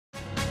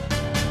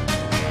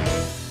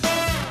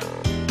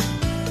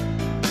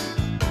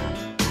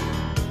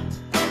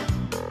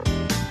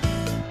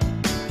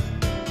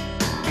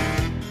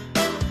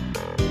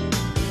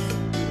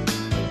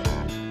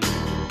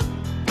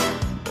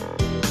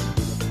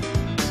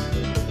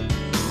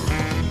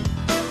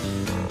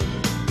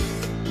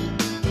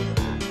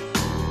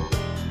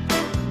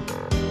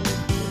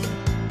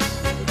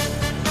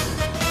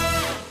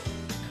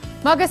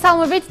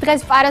მოგესალმებით,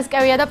 დღეს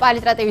პარასკევია და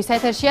პალიტრატივის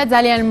ეთერშია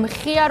ძალიან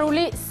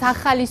მხიარული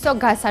სახალისო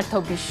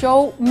გასართობი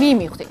შოუ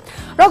მიმიხვდი.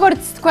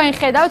 როგორც თქვენ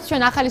ხედავთ,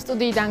 ჩვენ ახალი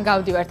სტუდიიდან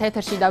გავდივართ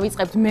ეთერში და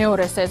ვიწყებთ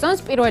მეორე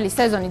სეზონს. პირველი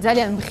სეზონი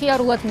ძალიან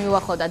მხიარულად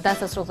მიუახლოვდა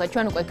დასასრულს და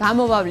ჩვენ უკვე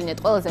გამოვავლინეთ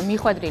ყველაზე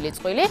მიხვედრილი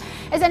წყვილი.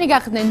 ესენი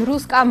გახდნენ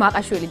რუსკა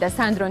მაყაშვილი და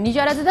სანდრო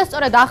ნიჟარაძე და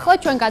სწორედ ახლა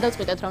ჩვენ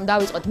გადავწყვიტეთ რომ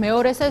დავიწყოთ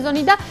მეორე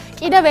სეზონი და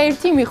კიდევ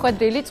ერთი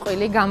მიხვედრილი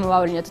წყვილი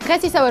გამოვავლინოთ.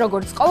 დღეს ისევე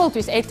როგორც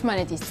ყოველთვის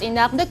ერთმანეთის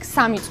წინააღმდეგ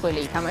 3 წყვილი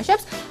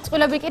ითამაშებს.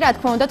 წყვილები კი რა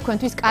თქმა უნდა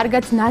თქვენთვის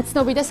კარგად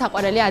ნაცნობი და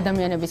საყვარელი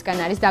ადამიანებისგან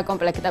არის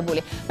დაკომპლექტებული.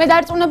 მე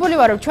დარწმუნებული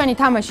ვარ რომ ჩვენი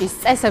თამაშის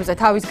წესებზე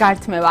თავის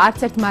გართმევა არც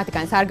ერთ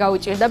მათგანს არ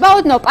გაუჭირდება.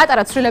 ოდნავ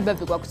პატარა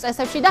ცვლილებები გვაქვს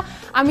წესებში და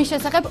ამის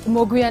შესახებ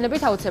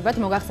მოგვიანებით აუცილებლად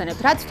მოგახსენებთ.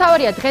 რაც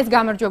თავარია დღეს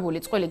გამარჯვებული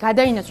წყვილი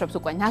გადაინაცვლებს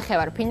უკვე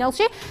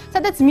ნახევარფინალში,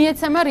 სადაც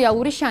მიეცემა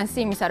რეალური შანსი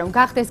იმისა რომ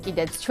გახდეს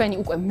კიდეც ჩვენი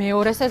უკვე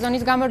მეორე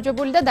სეზონის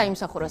გამარჯვებული და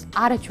დაიმსახუროს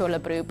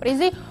არაჩვეულებრივი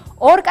პრიზი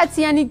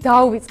ორკაციანი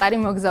დაუვიწყარი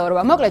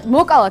მოგზაურობა. მოკლედ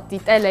მოკალათთ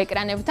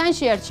ტელეეკრანებთან,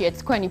 შეარჩიეთ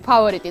თქვენი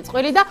ფავორიტი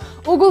წყვილი და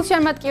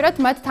უგულშემატკივროთ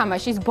მათ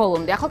თამაშის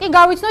ბოლომდე. ახლა კი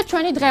გავიცნოთ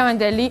ჩვენი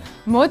დღევანდელი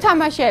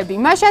მოთამაშეები.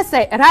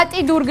 მაშასე რატი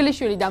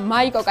დურგლიშვილი და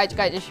მაია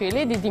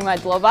კაჭკაჭიშვილი, დიდი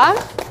მადლობა.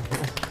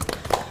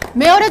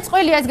 მეორე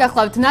წყვილიას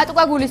გახლავთ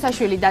ნატუკა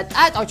გულისაშვილი და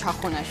ტატო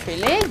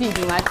ჩახუნაშვილი,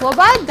 დიდი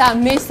მადლობა და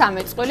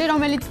მესამე წყვილი,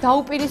 რომელიც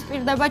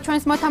დაუპირისპირდება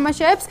ჩვენს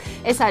მოთამაშეებს,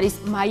 ეს არის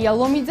მაია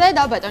ლომიძე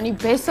და ბატონი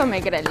ბესო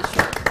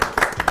მეგრელიშვილი.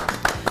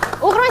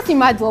 უღრმესი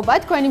მადლობა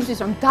თქვენისთვის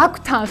რომ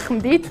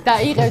დაგთანხმდით და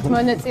იღებთ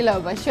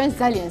მონაწილეობას ჩვენს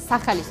ძალიან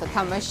სახალისო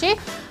თამაში.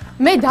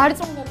 მე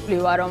დარწმუნებული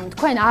ვარ რომ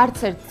თქვენ არც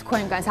ერთ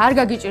თქვენგანს არ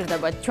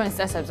გაგიჭირდებათ ჩვენს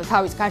წესებზე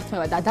თავის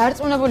გართმევა და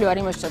დარწმუნებული ვარ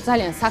იმაში რომ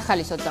ძალიან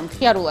სახალისოდ და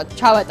მხიარულად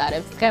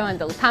ჩავატარებთ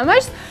დღევანდელ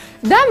თამაშს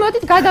და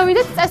მოდით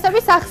გადავიდეთ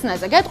წესების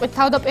ახსნაზე. გეტყვით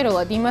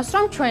თავდაპირველად იმას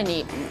რომ ჩვენი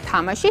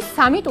თამაში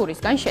 3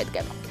 ტურისგან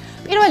შედგება.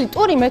 პირველი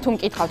ტური მე თუ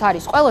მკითხავთ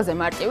არის ყველაზე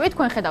მარტივი,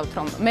 თქვენ ხედავთ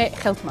რომ მე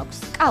ხელთ მაქვს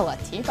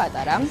კალათი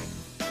პატარა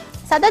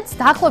სადაც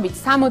დაახლოებით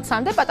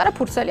 60-მდე პატარა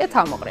ფურცელია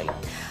თავმოყრილი.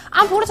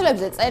 ამ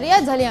ფურცლებზე წერია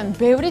ძალიან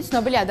ბევრი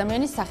ცნობილი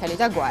ადამიანის სახელი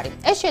და გვარი.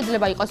 ეს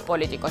შეიძლება იყოს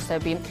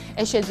პოლიტიკოსები,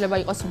 ეს შეიძლება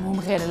იყოს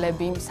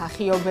მომღერლები,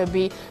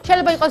 მსახიობები,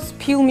 შეიძლება იყოს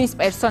ფილმის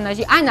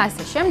პერსონაჟი, ან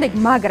ასე შემდეგ,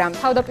 მაგრამ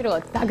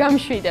თავდაპირველად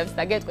დაგამშვიდებს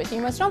და გეტყვით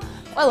იმას, რომ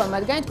ყველა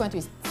მათგანი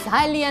თქვენთვის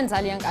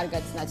ძალიან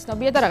კარგად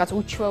ნაცნობია და რაღაც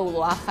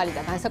უჩვეულო, ახალი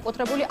და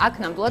განსაკუთრებული აქ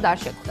ნამდვილად არ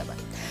შეგხვდებათ.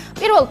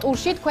 პირველ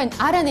ტურში თქვენ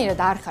არანაირად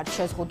არ ხართ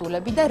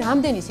შეზღუდულები და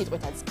რამდენი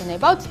სიტყვითაც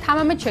გნებავთ,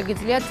 თამამად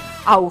შეგიძლიათ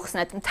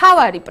აუხსნათ.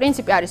 მთავარი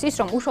პრინციპი არის ის,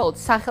 რომ უშუალოდ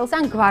სახელს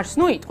ან გვარს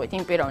ნუ იტყვით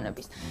იმ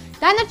პიროვნების.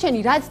 დანარჩენი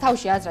რაც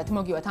თავში აზრად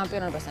მოგივათ ამ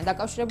პიროვნებასთან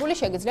დაკავშირებული,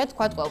 შეგიძლიათ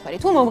თქვათ ყველაფერი.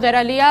 თუ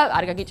მომღერალია,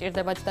 არ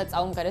გაგიჭირდებათ და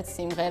წაუმღერეთ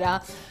სიმღერა.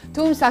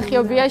 თუ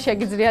მსახიობია,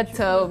 შეგიძლიათ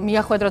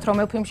მიახვედროთ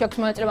რომელ ფილმში აქვს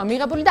მონაწილეობა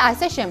მიღებული და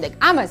ასე შემდეგ.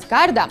 ამას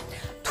გარდა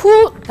თუ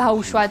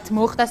დაუშვათ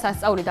მოხდა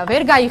სასწაული და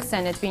ვერ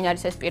გაიხსენეთ ვინ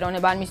არის ეს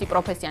პიროვნება ან მისი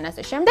პროფესია ან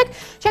ასე შემდეგ,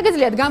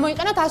 შეგიძლიათ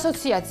გამოიყენოთ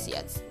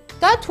ასოციაციაც.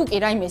 და თუ კი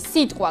რაიმე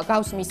სიტყვა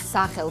გავს მის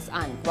სახელს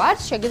ან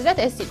გვარს, შეგიძლიათ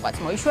ეს სიტყვაც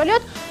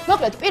მოიშველიოთ.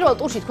 მოკლედ, პირველ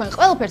ტურში თქვენ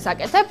ყველაფერს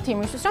აკეთებთ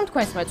იმისთვის, რომ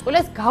თქვენს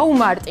მეწყვილეს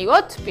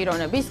გაუმარტივოთ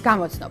პიროვნების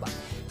გამოცნობა.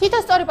 თითო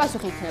სწორი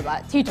პასუხი იქნება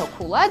თითო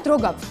ქულა, დრო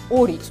გაქვს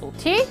 2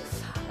 წუთი.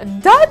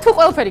 და თუ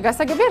ყველაფერი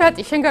გასაგებია,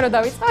 რატი შენ გარო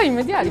დავიწყო,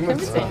 იმედი არ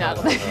იქნება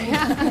წინააღმდეგ.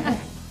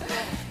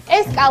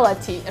 ეს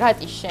კალათი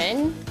რატი შენ?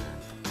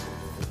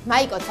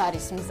 მაიკოც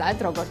არის მზად,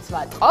 როგორც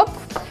ვატყობ.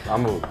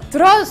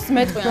 დროს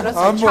მეტყვიან,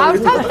 როცა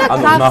ჩავთავ და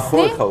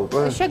გახსნი.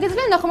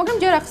 შეგიძლია ნახო, მაგრამ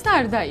ჯერ ახსნა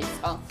არ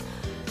დაიწყო.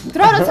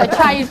 დრო როცა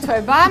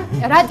ჩაირთვება,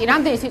 რატი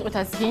რამდენი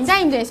სიტყვითაც გინდა,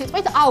 იმდენი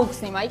სიტყვით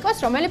აუხსნი მაიკოს,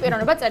 რომელი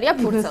პიროვნება წერია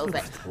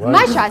ფურცელზე.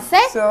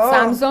 მაშასე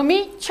სამზომი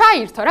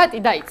ჩაირთო, რატი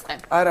დაიწყე.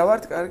 არა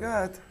ვართ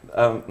კარგად?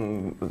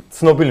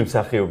 ცნობილი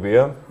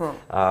მსახიობია.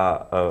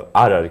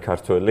 არ არის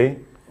ქართველი.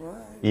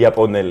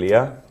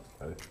 იაპონელია.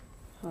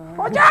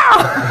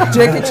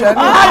 ჯეკი ჩანი.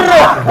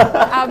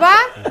 აბა,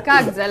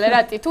 გაგძელე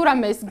რატი, თუ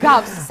რამეს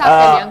გავს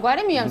სახელიან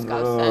გვარი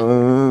მიამსგავსე.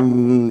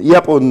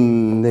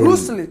 იაპონელი.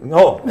 რუსლი.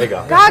 ო, ეგა.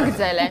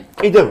 გაგძელე.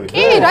 კიდევ.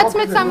 კი, რაც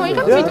მეც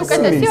ამოიღებ, ვით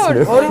უკეთესი ორი.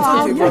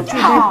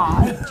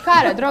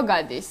 ჩქარა, დრო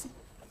გადის.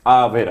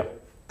 ვერა.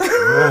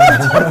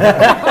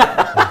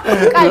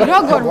 კაი,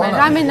 როგორმე,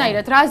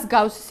 რამენაირად, რას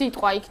გავს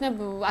სიტყვა, იქნებ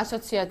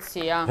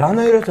ასოციაცია.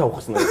 რანაირად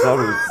ავხსნათ, არ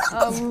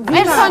ვიცი.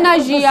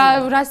 პერსონაჟია,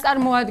 რას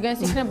წარმოადგენს,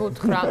 იქნებ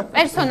უთხრა.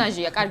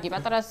 პერსონაჟია, კარგი,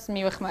 პატარას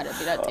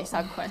მივეხმარები რატი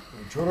საქმე.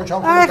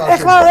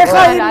 ეხლა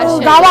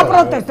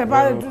გავაპროტესტებ,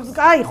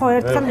 კაი ხო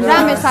ერთხელ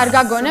რამეს არ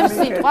გაგონებს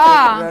სიტყვა?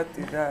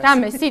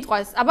 რამეს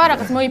სიტყვას? აბა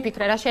რაღაც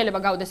მოიფიქრე, რა შეიძლება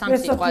გავდეს ამ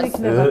სიტყვას.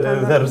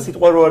 და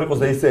სიტყვა რო არ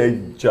იყოს ესე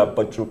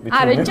ჯაპაჭუპით.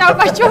 არა,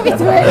 ჯაპაჭუპით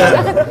ვერ.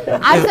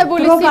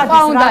 არსებული სიტყვა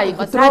უნდა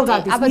იყოს,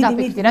 რატი? აბა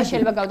დაფიქრდი, რა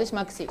შეიძლება გავდეს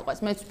მაგ სიტყვას,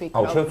 მეც ვფიქრობ.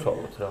 აუ,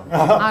 შევცვალოთ რა.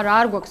 არა,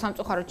 არ გვაქვს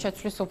სამწუხაროდ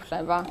შეცვლის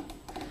უფლება.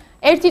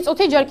 1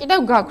 წუთი ჯერ კიდევ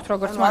გაქვთ,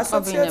 როგორც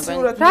მოწყობინებენ.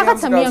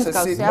 რაღაცა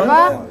მიამსგავსე,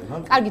 აბა.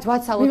 კარგით,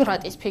 ვაცალოთ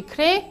რატის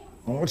ფიქრი.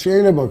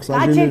 შეიძლება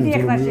გსაგებია.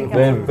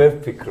 ვერ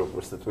ვფიქრობ,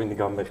 უბრალოდ ვინი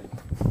გამეყიდა.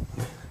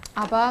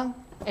 აბა,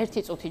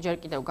 1 წუთი ჯერ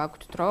კიდევ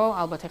გაქვთ დრო,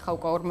 ალბათ ეხა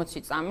უკვე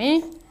 40 წამი.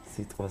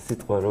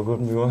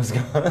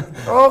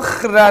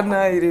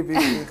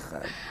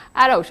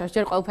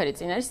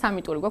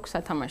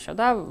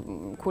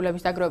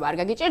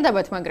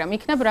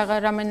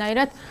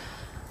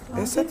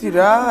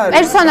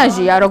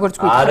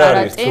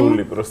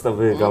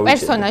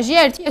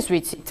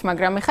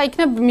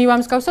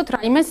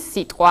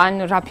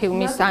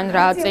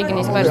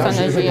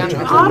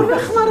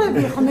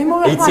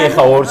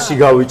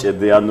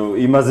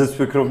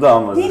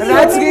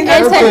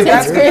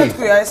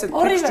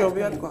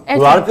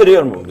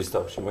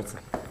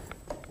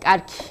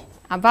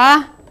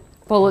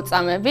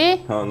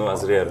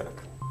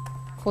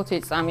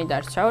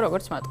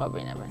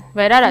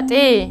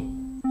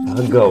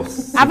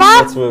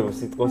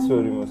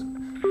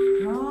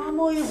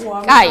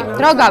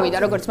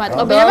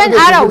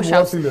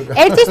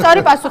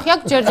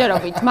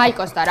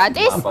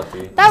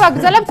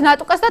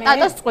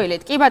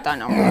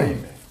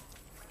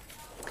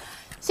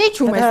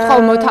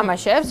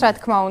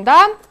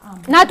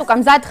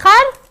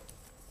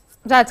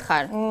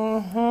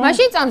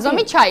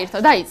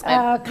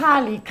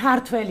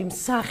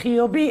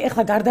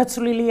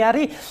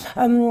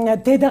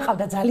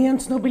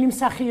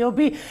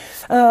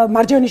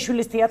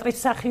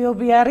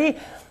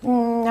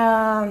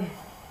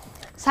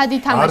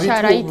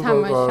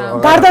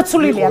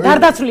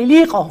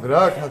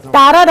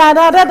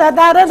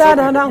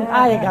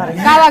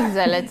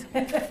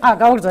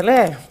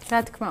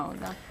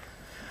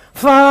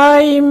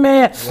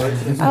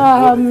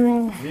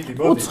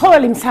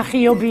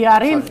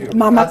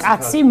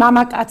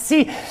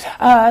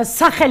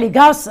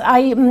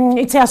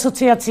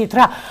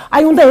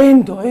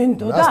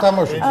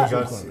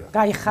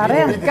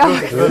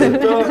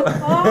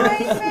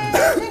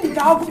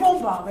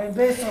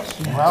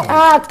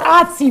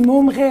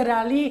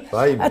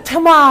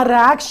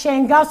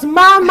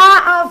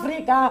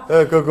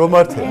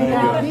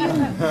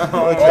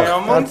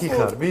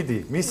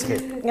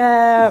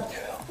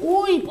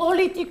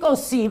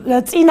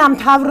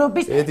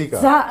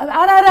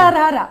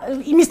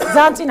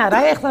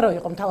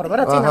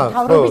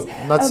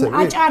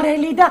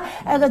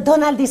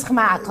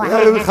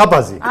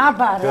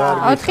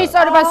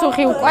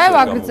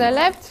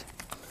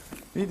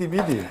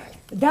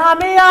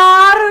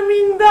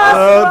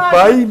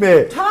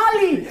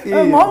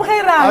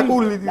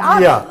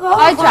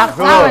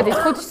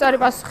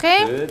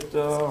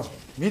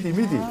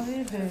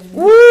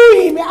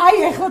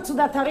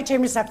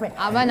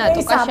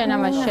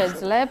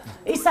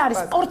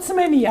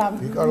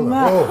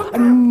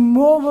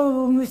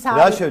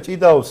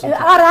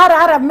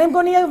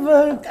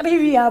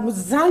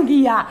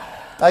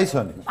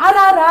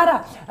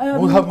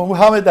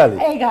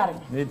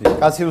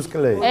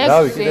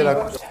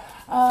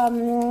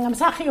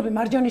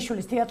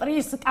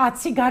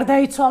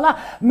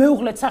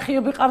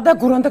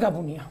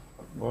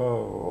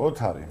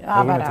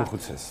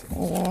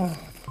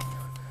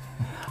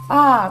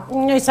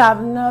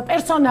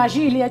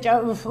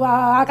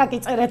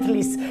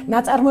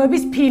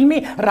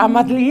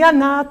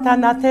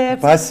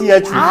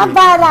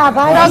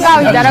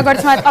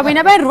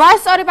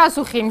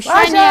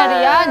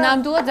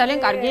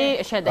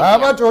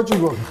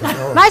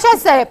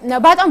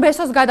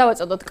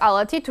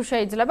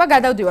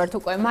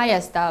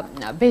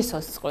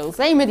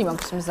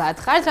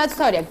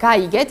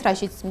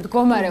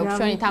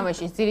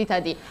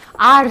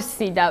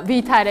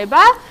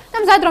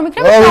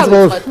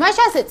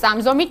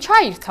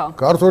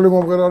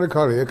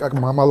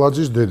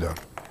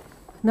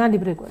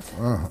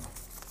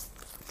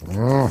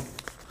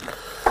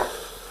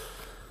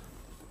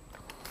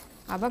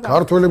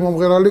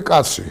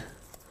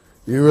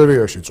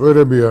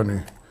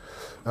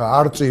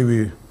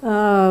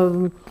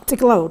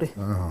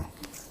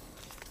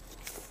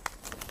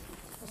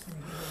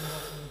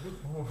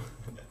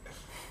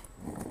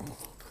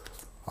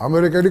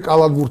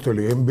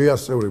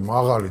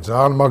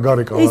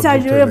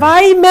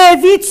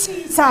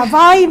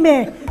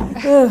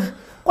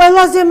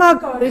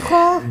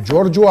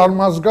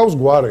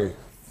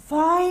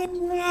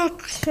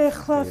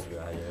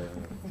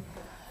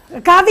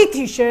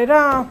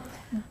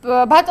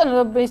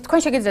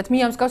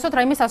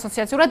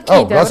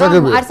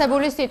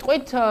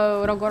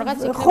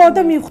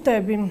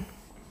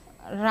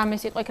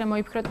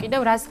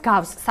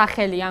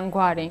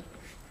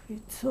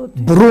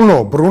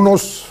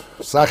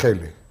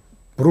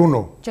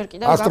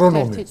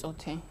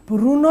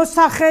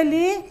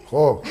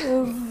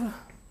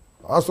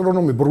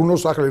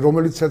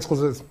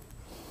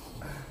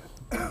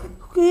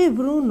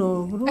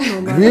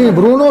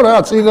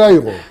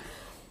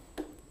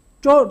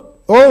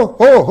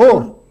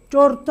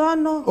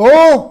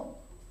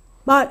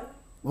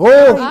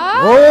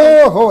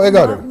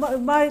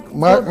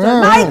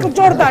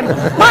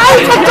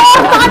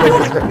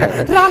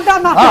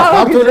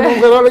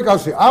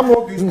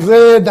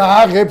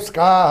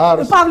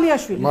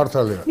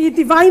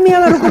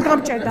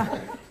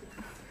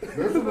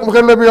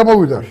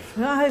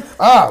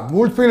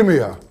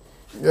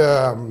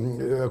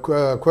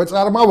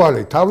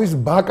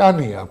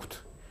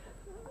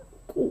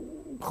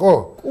 ხო?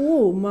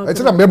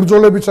 ეცედა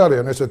მებრძოლებიც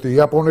არიან ესეთი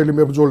იაპონელი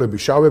მებრძოლები,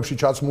 შავებში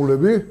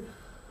ჩაცმულები,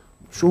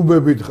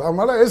 შუბებით ხარ,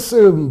 მაგრამ ეს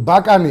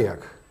ბაკანი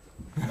აქვს.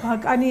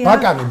 ბაკანი,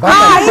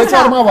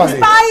 შეწარმავალი.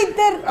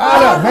 სპაიდერ.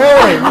 არა, მე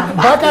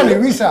ბაკანი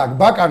ვის აქვს?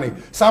 ბაკანი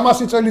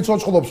 300 წელი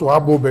ცოცხლობს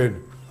ვაბობენ.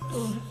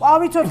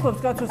 ყვავი ცოცხლობს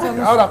კაცო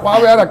 300. არა,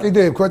 ყვავი არა,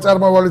 კიდე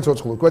ქვეწარმავალი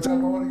ცოცხლობს.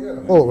 ქვეწარმავალი კი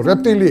არა. ხო,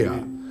 რეპტილია.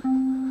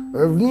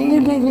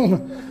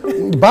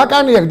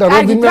 ბაკანი აქვს და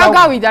როდინე რა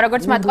გავიდა,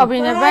 როგორც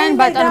მატყობინებენ,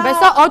 ბატონო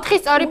ბესო, 4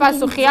 სწორი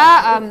პასუხია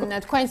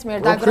თქვენს მიერ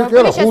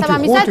დაგროვებული,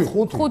 შესაბამისად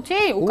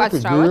 5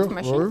 უკაცრავად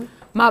მაშინ.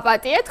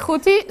 მაპატიეთ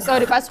 5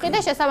 სწორი პასუხი და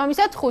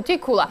შესაბამისად 5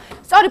 ქულა.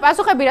 სწორი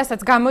პასუხები,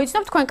 რასაც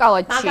გამოიცნობთ თქვენ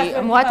კალათში.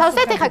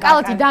 მოათავსეთ, ეხა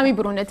კალათი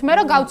დამიბრუნეთ, მე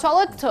რომ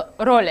გავცვალოთ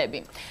როლები.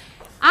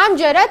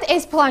 ამჯერად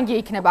ეს ფლანგი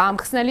იქნება ამ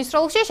ხსნელის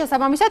როლში,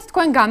 შესაბამისად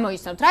თქვენ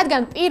გამოიცნობთ,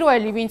 რადგან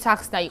პირველი ვინც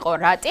ახსნა იყო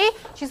რატი,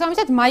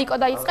 შესაბამისად მაიკო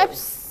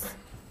დაიწყებს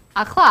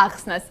ახლა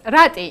ახსნას.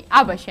 რატი,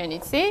 აბა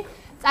შენიცი,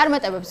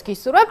 წარმატებებს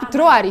გისურვებ,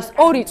 დრო არის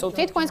 2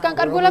 წუთი თქვენს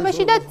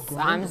განკარგულებაში და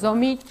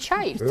სამზომი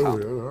ჩაირთო.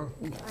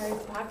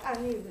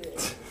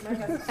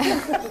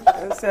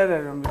 ეს არა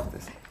რომ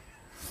მიხდეს.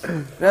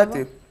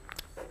 რატი?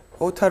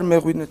 ოთარ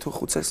მეღვინე თუ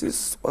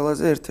ხუცესის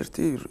ყველაზე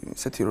ერთ-ერთი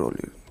ისეთი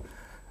როლი.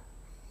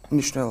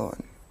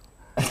 მნიშვნელოვანი.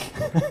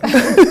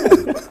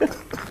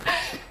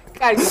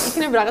 კარგი,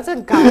 იქნება რაღაცა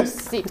გავს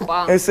სიტყვა.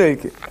 ესე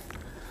იგი.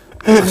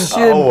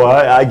 აუ,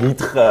 აი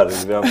გითხარი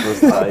რა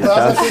პროსტა აი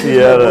შანსი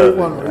არა.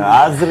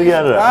 აზრი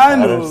არა.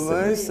 ანუ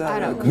ეს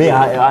არა. მე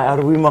არ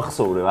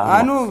ვიმახსოვრე.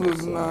 ანუ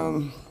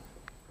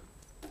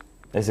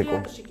ესე კო.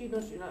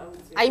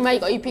 აი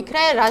მაიკო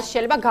იფიქრე, რა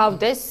შეიძლება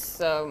გავდეს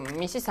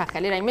მისი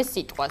სახელი, რაიმე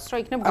სიტყვას, რომ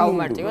იქნებ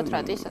გაუმარტივოთ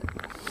რატის.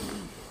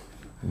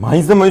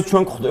 მაინც და მაინც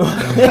ჩვენ გვხდება.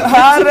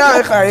 არა,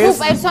 ეხა ეს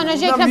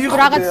პერსონაჟი იქნებ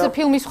რაღაც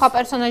ფილმის სხვა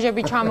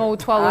პერსონაჟები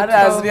ჩამოუთვალოთ. არა,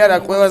 აზრი არა,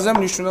 ყველაზე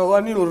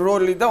მნიშვნელოვანი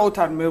როლი და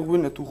ოთარ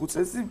მეღვინე თუ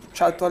ხუცესი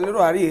ჩათვალე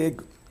რომ არის ეგ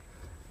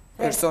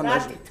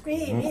პერსონაჟი.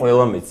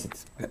 ყველა მეცით.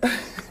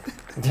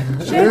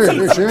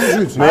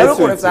 შენშიც. მე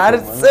როგორც არ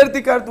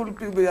წერტი ქართული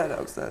ფილმი არ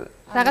აქვს არა.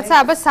 რაღაცა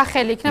აბა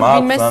სახელი იქნებ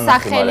ვინმე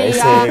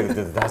სახელია.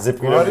 ესე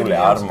დაზეპირებული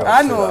არ მაქვს.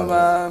 ანუ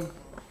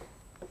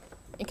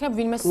იქნებ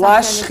ვინმე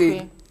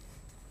სახელი.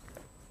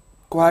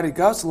 გვარი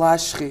გავს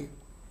ლაშხი.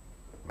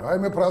 აი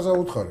მე ფრაზა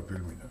უთხარი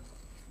ფილმიდან.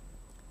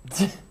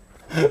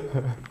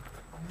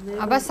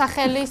 აბა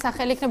სახელი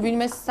იქნებ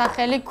ვინმე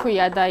სახელი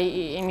ქვია და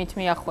იმით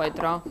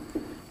მიახვედრო.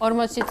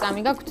 40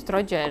 წამი გაქვთ დრო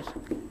ჯერ.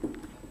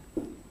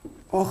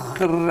 ოხ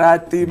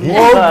რატი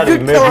მოგკითხა.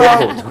 მე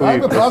აი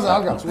მე ფრაზა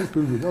არ გახსოვს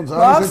ფილმიდან.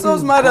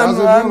 გახსოვს, მაგრამ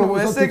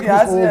ესე იგი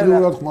აზრი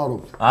არა.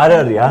 არ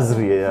არის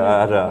აზრი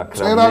არა აქ.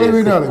 წერალი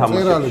ვინ არის?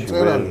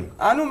 წერალი.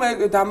 ანუ მე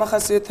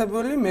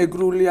დამახასიათებელი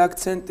მეგრული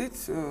აქცენტით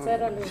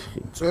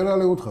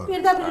წერალი უთხარი.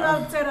 პირდაპირ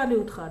წერალი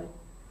უთხარი.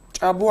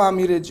 ჭაბუ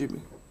ამირეჯიბი.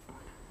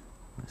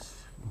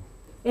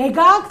 ეგ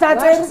აქ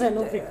დაწერზე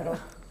ნუ ფიქრო.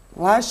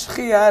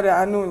 ლაშხი არა,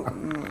 ანუ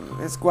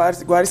ეს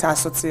გვარის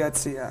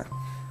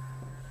ასოციაციაა.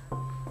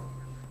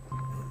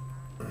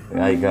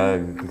 აი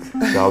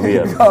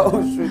გავიარე.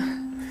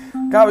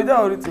 გავიდა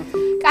 2 წუთი.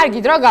 კარგი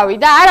დრო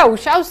გავიდა, არა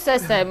უშავს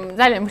ესე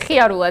ძალიან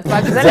მხიარულად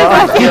ვაგზავნე.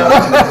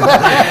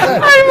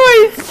 არ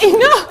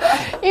მოიწინო.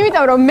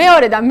 იმიტომ რომ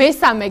მეორე და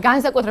მესამე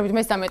განსაკუთრებით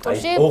მესამე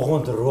ტურში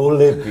ოღონდ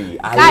როლები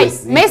აი ეს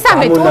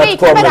მესამე ტური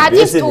იქნება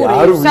რატის ტური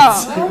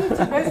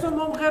ბესო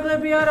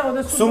მომღერლები არა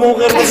და სულ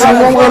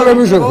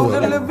მომღერლები შეგვიძლია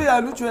მომღერლები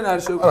ანუ ჩვენ არ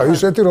შეგვიძლია არა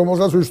ისეთი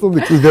რომელსაც ვისწრებდი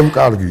კიდემ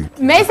კარგი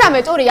მესამე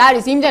ტური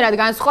არის იმდენად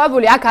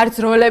განსხვავებული აქ არც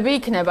როლები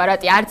იქნება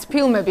რატი არც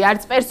ფილმები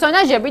არც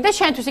პერსონაჟები და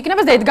შენთვის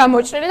იქნება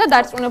ზედგამოჭრილი და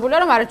დარწმუნებულია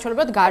რომ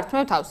არაჩვეულებრივად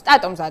გართმევ თავს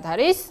ტატო მზად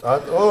არის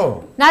ტატო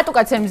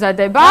ნატუკაც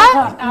ემზადება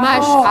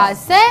მაშ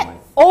ასე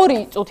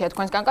 2 წუთია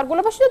თქვენს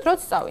განკარგულებაში და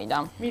დროც წავიდა.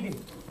 მიდი.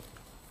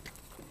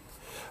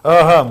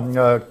 აჰა,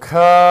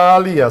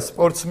 ქალია,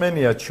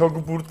 სპორტსმენია,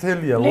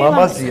 ჩოგბურთელია,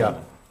 ლამაზია.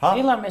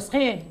 ილამეს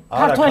ხი?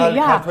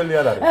 ქართველია? ქართველი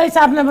არ არის. ეს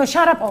აბნებო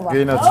შარაპოვა.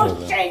 გენაცვალა.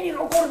 შენი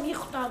როგორ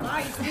მიხვდა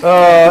აი.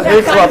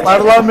 ეხლა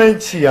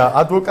პარლამენტშია,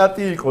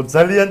 ადვოკატი იყო,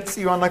 ძალიან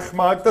წივანა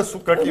ხმა აქვს და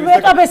სუკაკივი და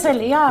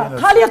მეტაბესელია?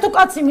 ქალია თუ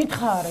კაცი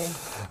მითხარე?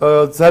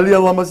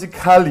 ძალიან ლამაზი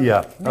ქალია.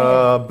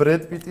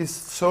 ბრედ პიტის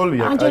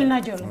ცოლია. ანჯელინა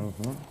ჯოლი.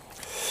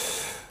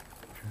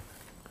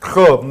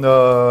 ხო,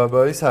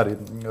 ის არის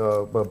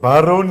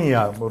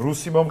ბარონია,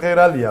 რუსი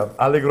მომღერალია,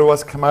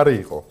 ალეგროვას ქმარი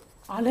იყო.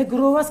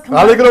 ალეგროვას ქმარი?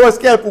 ალეგროვას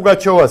კი არ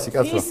პუგაჩოვასი,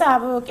 კაცო. ისა,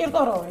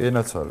 კირკოროვი.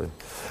 ენაცვალე.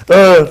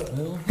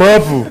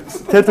 ბაბუ,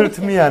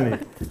 თეთრთმიანი.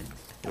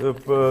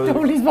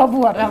 ჯოლის ბაბუ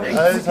არა.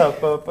 აი ისა,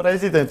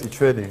 პრეზიდენტი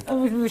ჩვენი.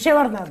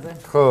 შევარდნაძე.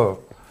 ხო.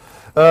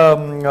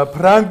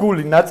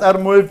 ფრანგული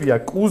ნაწარმოებია,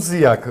 კუზი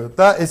აქვს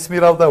და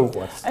ესმირალდა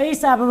უყვარს.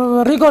 ისა,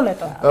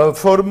 რიგოლეტო.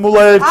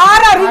 ფორმულა 1.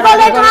 არა,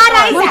 რიგოლეტო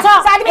არა, ისა.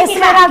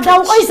 ესმერალდა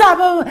უკვე ისა.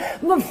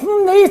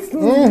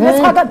 ეს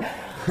ხადა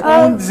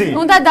უნძი.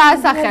 უნდა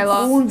დაასახელო.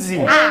 უნძი.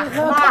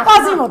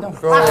 ყაზიმოდო.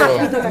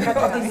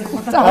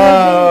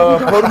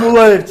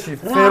 ფორმულა 1-ში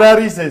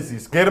ფერარის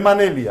ეზის,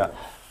 გერმანელია.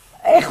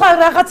 ეხლა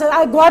რაღაც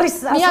გვარის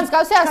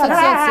მიამსგავსე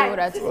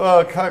ასოციაციურად.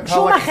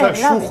 ქალაქის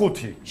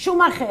შუხუთი.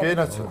 შუმახერი.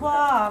 გენაცვალე.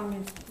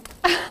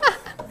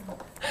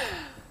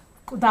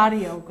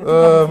 მკვდარია უკვე.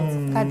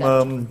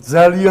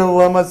 ძალიან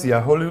ლამაზია,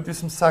 ჰოლივუდის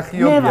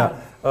მსახიობია.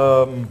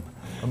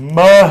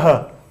 მაჰა.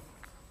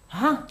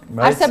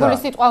 არსებული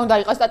სიტყვა უნდა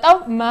იყოს ტატო?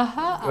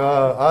 მაჰა?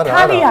 არა.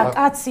 ქალია,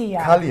 კაცია.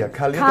 ქალია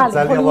და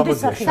ძალიან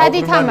ლამაზია.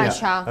 სადი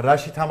თამაშა?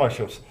 რაში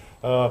თამაშობს?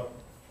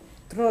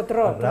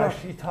 დრო.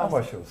 რაში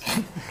თამაშობს?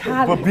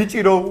 ბიჭი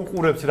რო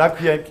უყურებს, რა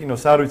ქვია იმ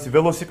კინოს, არ ვიცი,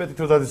 ველოსიპედით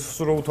რო დადის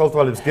სულ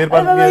უთვალთვალებს,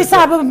 გერბანი ისა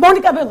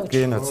მონიკა ბელუჩი.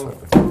 გენაცვალე.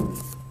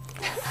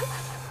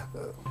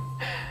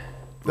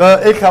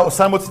 ეხა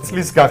 60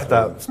 წლის გახდა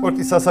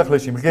სპორტის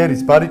სასახლეში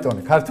მღერის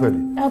ბარიტონი ქართველი.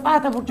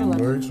 პატა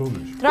ბურჯულაძე.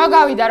 დრო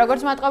გავიდა,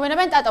 როგორც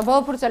მატყობინებენ, ტატო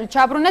ბოლოფურცელი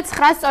ჩაბრუნეთ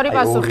 9 სწორი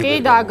პასუხი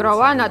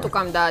დააგროვა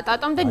ნატუკამ და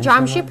ტატომ და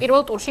ჯამში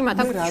პირველ ტურში მათ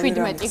აქვს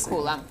 17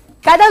 ქულა.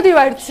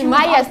 გადავდივართ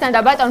მაიასთან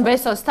და ბატონ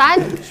ბესოსთან.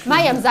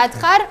 მაია მზად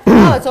ხარ?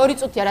 თავაც 2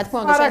 წუთია რა თქმა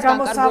უნდა შენს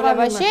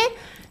განკარგულებაში.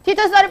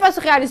 თითო სწორი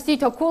პასუხი არის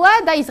თითო ქულა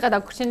და ის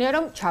გადაგვრჩენია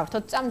რომ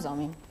ჩავრთოთ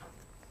წამზომი.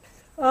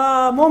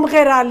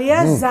 მომღერალია,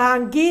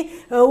 ზანგი,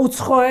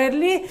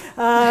 უცხოელი,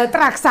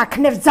 ტრაქს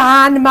აქნევ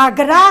ძალიან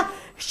მაგრა.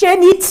 შენ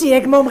იცი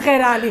ეგ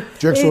მომღერალი?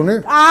 ჯექსონი?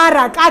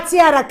 არა, კაცი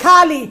არა,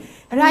 ქალი.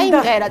 რა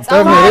იმღერა,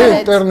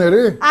 წავარდეთ.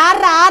 ტერნერი?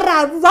 არა,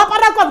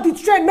 ვაპარაკობდით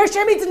ჩვენ, მე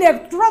შემიძლია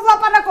რო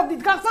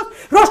ვაპარაკობდით გახსოვთ,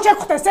 რო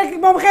შეგხვდეს ეგ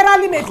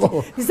მომღერალი მე.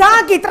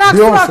 ზანგი, ტრაქს.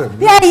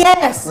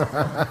 Yes.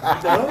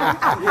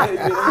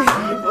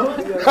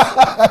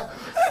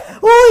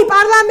 უი,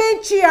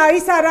 პარლამენტშია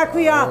ისა რა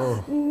ქვია,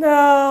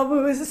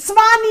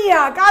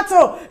 სვანია,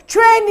 კაცო,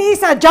 ჩვენი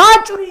ისა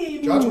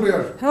ჯაჭვი. ჯაჭვი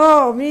არის. ხო,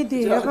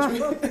 მიდი, აბა.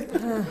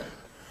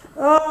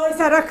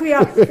 ისა რა ქვია,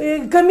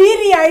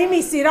 გმირია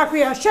იმისი, რა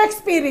ქვია,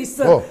 შექსპირის.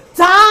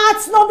 ძალიან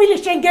ცნობილი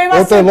შენ გევასე.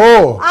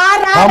 ოტელო?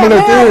 არა,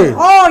 ჰამლეტი?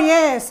 ხო,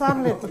 yes,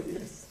 ჰამლეტი.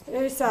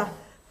 ისა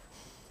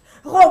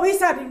ხო, ის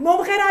არის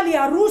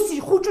მომღერალია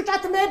რუსი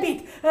ხუჭუჭათმებით,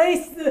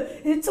 ის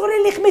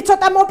წვრილი ხმი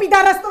ცოტა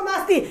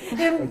მოპიდარასტომასტი.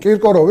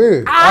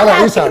 კირკოროვი? არა,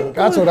 ის არის,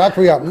 კაცო, რა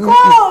ქვია?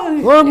 ხო.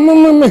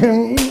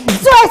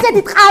 ზო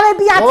ესეთი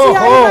ტყავები აცია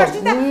იმაში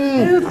და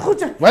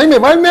ხუჭა. ვაიმე.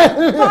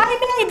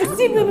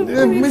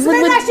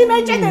 სვენაში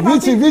მეჭედება.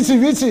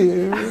 ვიცი.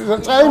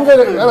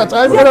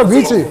 წაიმღერა,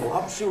 ვიცი.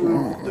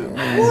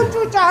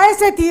 ხუჭუჭა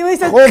ესეთი,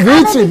 ესეთი. ხო,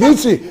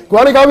 ვიცი.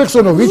 გვარი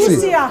გავიხსენო, ვიცი.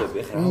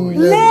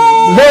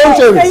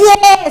 ლეონჭევი.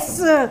 Yes.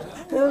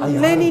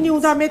 ლენინი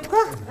უნდა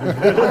მეთქვა?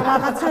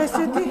 რაღაცა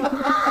ესეთი.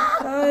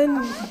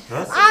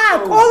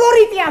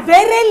 კოლორიტია,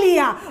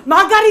 ვერელია,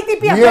 მაგარი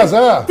ტიპია.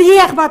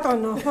 დიახ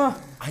ბატონო, ხო.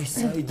 აი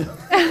საიდო.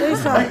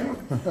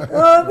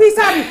 ის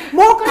არის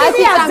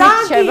მოკლედია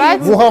ზანგი.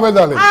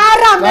 მუჰამედალი.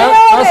 არა,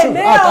 მეორე.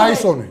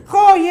 ტაისონი.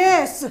 ხო,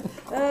 yes.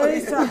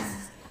 ისა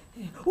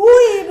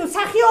უი,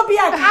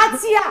 სახიობია,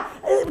 კაცია,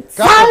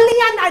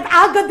 ძალიან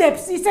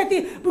აგდებს, ისეთი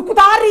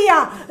მკვდარია.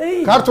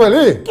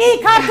 ქართველი? კი,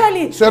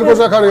 ქართველი. სერგო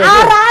ზაქარია.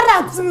 არა,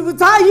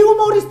 ძალიან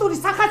იუმორისტული,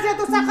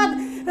 სახასიათო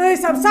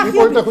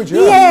სახიობი.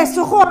 Yes,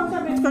 ხო, უნდა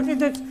მეთქვა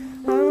კიდე.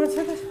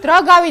 დრო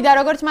გავიდა,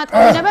 როგორც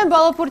მატყობინებენ,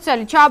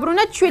 ბოლოფურცელი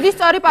ჩააბრუნეთ 7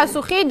 სწორი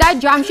პასუხი და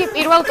ჯამში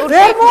პირველ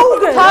ტურში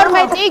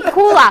 12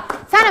 ქულა.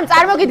 სანამ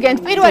წარმოგიდგენთ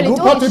პირველი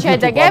ტურის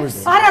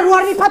შედეგებს, არა, რო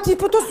არ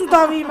მიფათიფოთ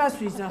სუდავი იმას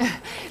ვიზა.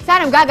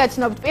 სანამ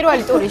გაგაცნობთ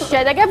პირველი ტურის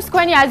შედეგებს,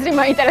 თქვენი აზრი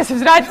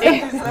მაინტერესებს, რატი?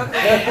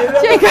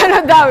 შეგარო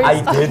დავიწყო. აი,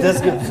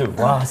 დედასკებს,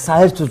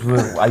 საერთოდ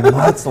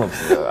მართლაც,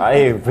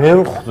 ვერ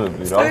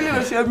ხვდები რა.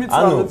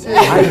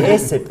 აი,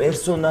 ესე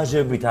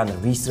პერსონაჟებით,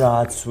 ვის რა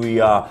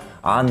აცვია,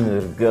 ან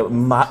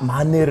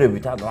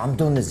მანერებით, ამ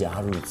დონეზე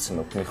არ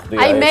ვიცნობ, მიხვდი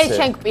აი მე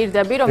შენ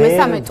გპირდები, რომ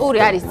მესამე ტური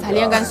არის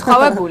ძალიან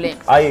განსხვავებული.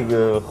 აი,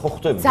 ხო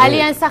ხვდები.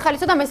 ძალიან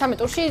სახალისო და მესამე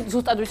ტურში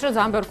ზუსტად ვის რომ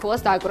ძალიან ბევრ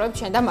ქულას დააგროვებ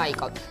შენ და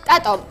მაიკო.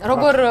 ტატო,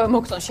 როგორ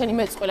მოგწონს შენი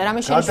მეწყვილე,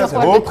 რამე შენი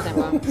შეხვა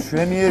გექნება?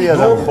 შვენიერია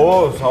და ხო,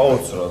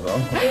 საოცრად.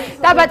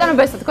 და ბატონო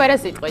ბესო, თქვენ რა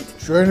სიტყვით?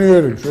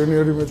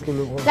 შვენიერი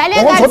მეწყვილე ყო.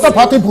 ძალიან კაცი. ცოტა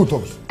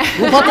ფათიფუთობს.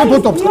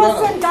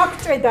 როსენ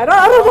დაგჭედა რა,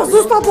 არა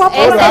ზუსტად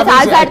ვაპარაკობ. ეს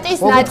აზარტის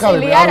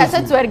ნაწილია,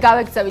 რასაც ვერ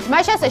გავექცევით.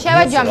 მაშასე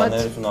შევაჯამოთ.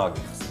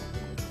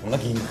 უნდა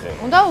გიმღერო.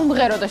 უნდა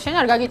უმღერო და შენ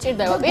არ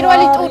გაგიჭირდება.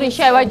 პირველი ტური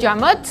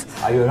შევაჯამოთ.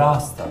 აი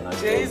რასთან?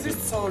 ჯეიზის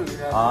ცოლი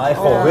რა. აი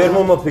ხო, ვერ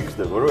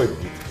მომაფიქრდება რომ ეგ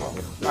გითხრა.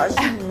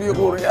 მაშინ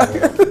მიღურია.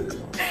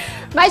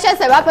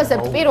 მაშასე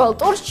ვაფასებთ პირველ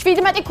ტურს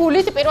 17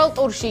 ქულით პირველ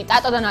ტურში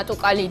ტატო და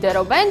ნატუკა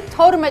ლიდერობენ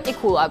 12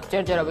 ქულა აქვს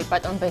ჯერჯერობით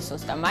ბატონ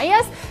ბესოს და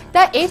მაიას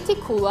და 1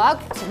 ქულა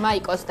აქვს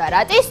მაიკოს და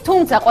რატის,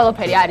 თუმცა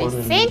ყველაფერი არის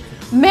წინ.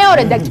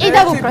 მეორე და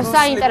კიდევ უფრო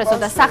საინტერესო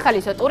და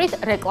სახალისო ტურით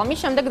რეკლამის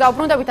შემდეგ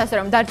დავბრუნდებით, ასე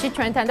რომ დარჩით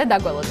ჩვენთან და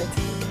დაგველოდეთ.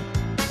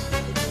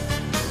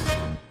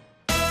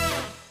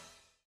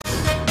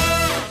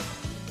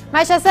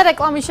 მაშასე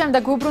რეკლამის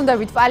შემდეგ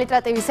უბრუნდებით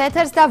პალიტრატივის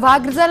ეთერს და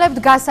ვაგრძელებთ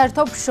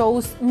გასართობ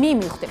შოუს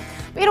მიმიხვდი.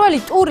 პირველი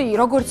ტური,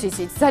 როგორც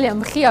იცით, ძალიან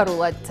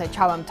მხიარულად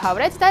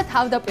ჩავამთავრეთ და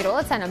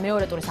თავდაპირველად სანამ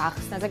მეორე ტურის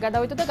ახსნაზე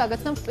გადავიდო და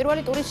გაგაცნობთ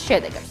პირველი ტურის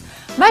შედეგებს.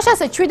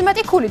 მაშასე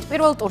 17 ქულით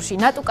პირველ ტურში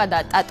ნატუკა და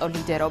ტატო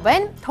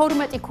ლიდერობენ,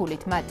 12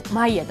 ქულით მათ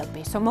მაია და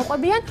ბესო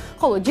მოყვებიან,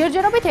 ხოლო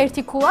ჯერჯერობით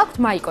 1 ქულა აქვთ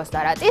მაიკოს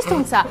და რატის,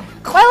 თუმცა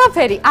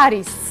ყველაფერი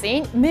არის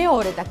წინ,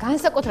 მეორე და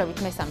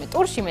განსაკუთრებით მესამე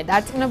ტურში მე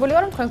დარწმუნებული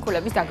ვარ, რომ თქვენ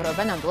ქულების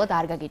დაგროვება ნამდვილად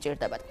არ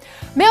გაგიჭირდებათ.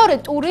 მეორე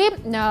ტური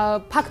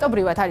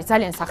ფაქტობრივად არის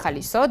ძალიან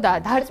სახალისო და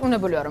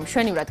დარწმუნებული ვარ, რომ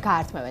შვენივრად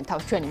გაართმევენ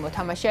თავს ჩვენი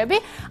მოთამაშეები.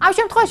 ამ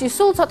შემთხვევაში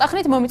სულ ცოტა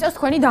ხნით მომიწევს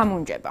თქვენი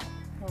დამუნჯება.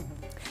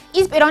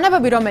 ის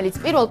პიროვნებები, რომელიც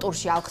პირველ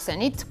ტურში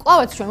ავხსენით,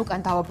 კვლავაც ჩვენ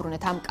უკან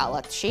დავაბრუნეთ ამ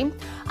კალათში.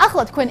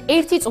 ახლა თქვენ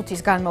 1 წუთის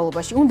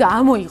განმავლობაში უნდა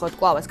ამოიღოთ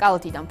კვლავაც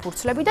კალათიდან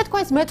ფურცლები და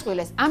თქვენს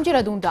მეწყვილეს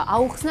ამჯერად უნდა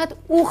აუხსნათ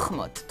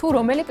უხმოდ, თუ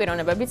რომელი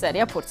პიროვნებები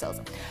წერია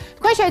ფურცელზე.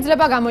 თქვენ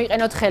შეიძლება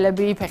გამოიყენოთ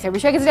ხელები, ფეხები,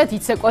 შეგიძლიათ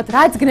იცეკოთ,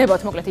 რაც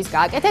გნებოთ, მოკლედ ის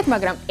გააკეთეთ,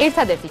 მაგრამ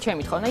ერთადერთი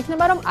ჩემი თხოვნა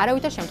იქნება, რომ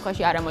არავითარ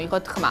შემთხვევაში არ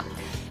ამოიღოთ ხმა.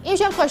 იმ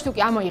შემთხვევაში თუ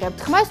კი ამოიღებთ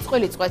ხმას,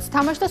 წყვილი წყვეტს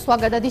თამაშს და სხვა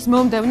გადადის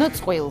მომდევნო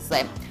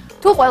წყვილზე.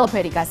 თუ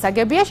ყველაფერი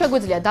გასაგებია,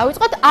 შეგვიძლია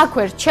დავიწყოთ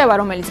აქვე რჩევა,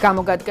 რომელიც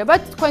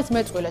გამოგადგებათ, თქვენს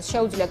მეწყვილეს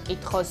შეუძლია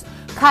კითხოს,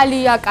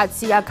 ქალია,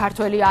 კაცია,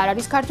 ქართველი არ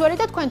არის ქართველი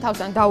და თქვენ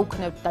თავსთან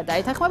დაუქნებთ და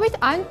დაეთანხმებით,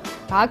 ან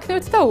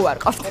გააქნევთ და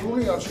უარყოფთ.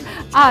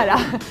 არა.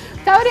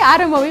 თავი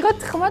არ მოვიღოთ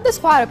ხმა და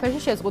სხვა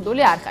არაფერში შეზღუდული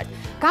არ ხართ.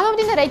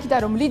 გამომდინარე იქიდან,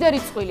 რომ ლიდერი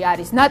წყვილი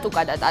არის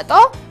ნატუკა და ტატო,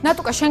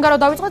 ნატუკა შენ გარო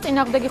დავიწყო,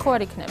 წინააღმდეგი ხო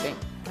არ იქნები?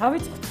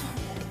 დავიწყოთ.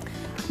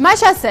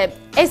 მაშასე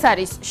ეს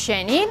არის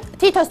შენი,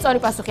 თითო სწორი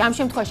პასუხი ამ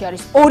შემთხვევაში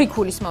არის 2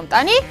 ქულის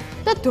მომტანი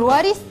და დრო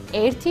არის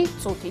 1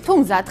 წუთი. თუ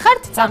მზად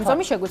ხართ,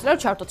 წამწომი შეგვიძლია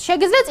ჩავთოთ.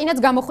 შეგიძლიათ წინაც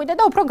გამოხვიდე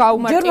და უფრო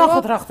გაუმარტივო. ჯერ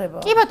ნახოთ რა ხდება.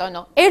 კი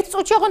ბატონო, 1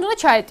 წუთში ოღონდ უნდა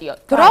ჩაეტიო.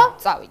 დრო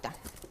წავიდა.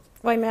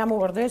 ვაი მე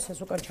ამოვარდე ეს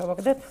უკან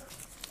ჩავაგდეთ.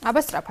 აბა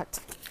სწრაფად.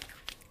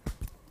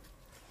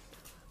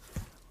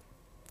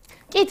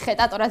 კითხე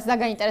ტატო, რაც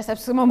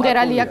დაგაინტერესებს,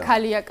 მომღერალია,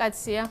 ქალია,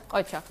 კაცია?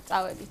 ყოჩა,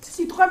 წავედით.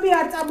 სიტყვები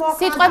არ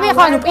წამოაყალიბე. სიტყვები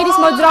ხო, ანუ პირის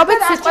მოძრაობით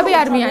სიტყვები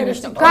არ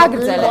მიანიშნო.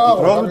 გაგრძელეთ.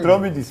 დრო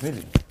მიდის,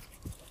 მიდი.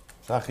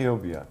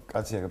 სახიობია,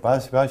 კაცია,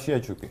 ბაშია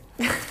ჩუკი.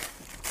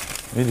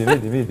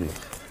 მიდი.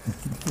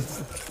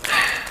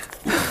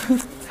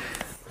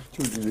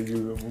 ჩუკი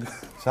მიგივე.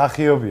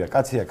 სახიობია,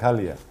 კაცია,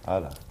 ქალია?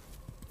 არა.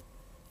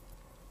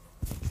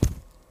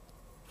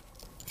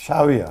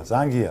 შავია,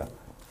 ზანგია.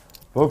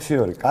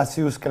 ბოქსიორი,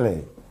 კაციუს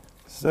კლეი.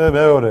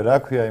 მეორე,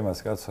 რა ქვია იმას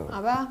კაცო?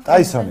 აბა.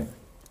 ტაისონი.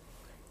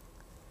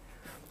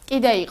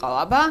 კიდე იყო,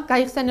 აბა.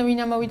 გაიხსენე ვინ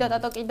ამოვიდა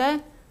ტატო კიდე?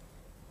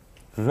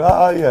 რა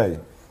აი.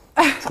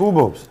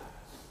 ჩხუბობს.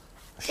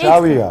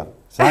 შავია,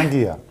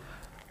 ზანგია.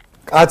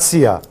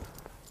 კაცია.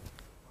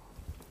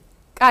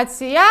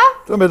 კაცია?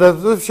 თუ მე და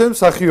შენ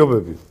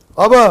სახიობები.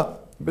 აბა,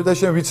 მე და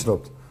შენ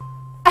ვიცნობთ.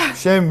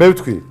 შენ მე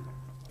ვთქვი.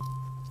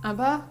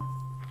 აბა.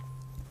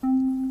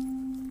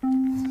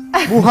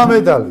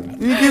 მუჰამედალი.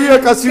 იგივეა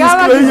კაციუს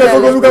კლეია,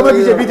 როგორ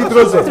უგამაგიჟე ბიდი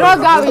დროზე. დრო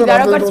გავიდა,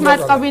 როგორც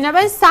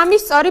მაწყობინებენ, 3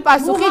 სწორი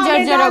პასუხი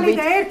ჯერჯერობით.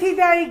 ერთი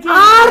და იგი.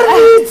 არ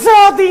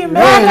ვიცოდი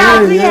მე რა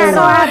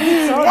ვიცოდი.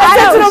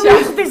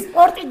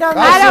 სპორტიდან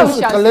არა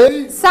უშავს.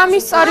 3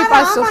 სწორი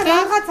პასუხი.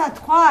 რაღაცა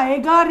თქვა,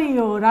 ეგ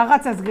არისო,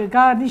 რაღაცას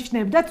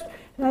განიშნებდათ.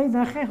 აი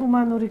ნახე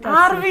ჰუმანური კაცი.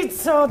 არ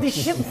ვიცოდი.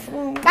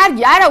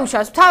 კარგი, არა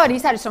უშავს. თავარი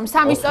ის არის, რომ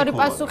 3 სწორი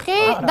პასუხი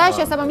და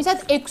შესაბამისად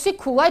 6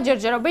 ქულა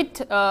ჯერჯერობით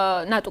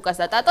ნატუკას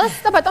და ტატოს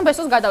და ბატონ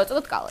ბესოს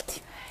გადავაწოდოთ კალათი.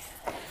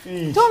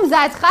 თუ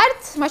მზად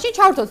ხართ, მაშინ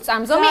ჩავრთოთ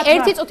წამზომი,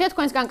 1 წუთია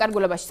თქვენს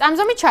განკარგულებაში.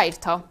 წამზომი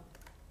ჩაირთო.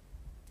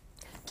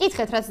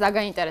 კითხეთ, რაც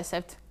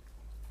დაგაინტერესებთ.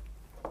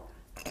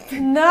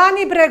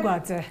 ნანი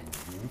ბრეგვაძე.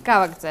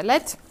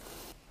 გავაგრძელეთ.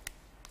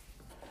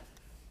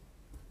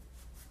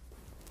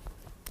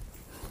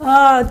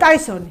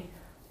 ტაისონი.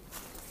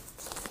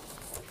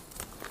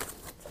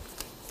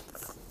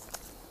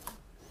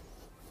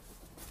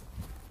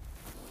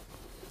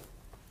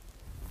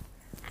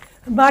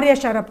 მარია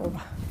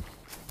შარაპოვა.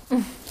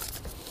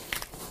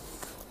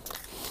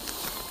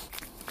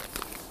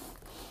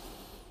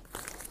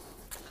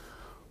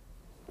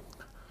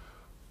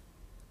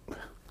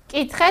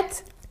 კითხეთ.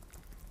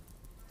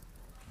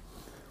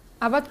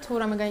 აბა თუ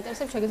რამე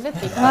გაინტერესებს, შეგიძლიათ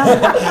კითხოთ.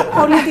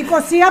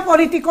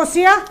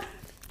 პოლიტიკოსია.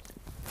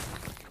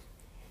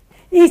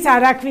 ის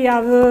არა ქვია,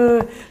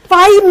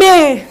 ვაიმე,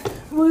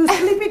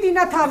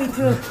 სლიპიტინა თავით.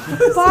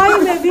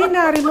 ვაიმე, ვინ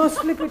არის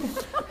მოსლიპიტი?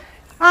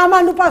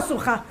 ამან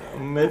უპასუხა.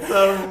 მე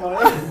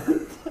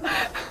წარმოვიდგინე.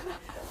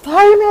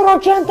 ვაიმე, რა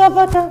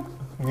ჯანდაბადა.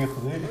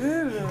 მიხვდი.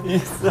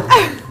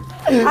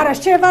 არა,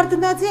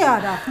 შევარდნაძე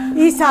არა.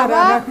 ის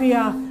არა, რა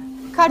ქვია.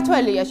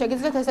 ქართველია,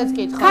 შეგიძლიათ ესეც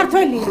კითხოთ.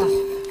 ქართველია.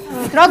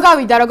 დრო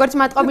გავიდა, როგორც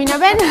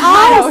მაწყობინებენ.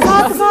 არა,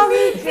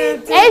 სათქავით.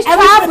 ეს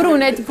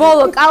ჩააბრუნეთ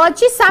ბოლო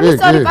კალათში 3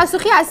 სწორი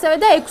პასუხი, ასევე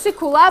და 6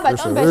 ქულა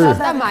ბატონ ბესოს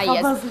და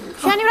მაიას.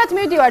 შენივრად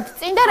მივდივართ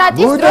წინ და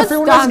რატის დროს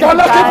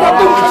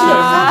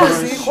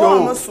ხო,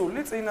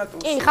 ამასული წინა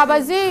ტურში. კი,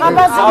 ხაბაზი?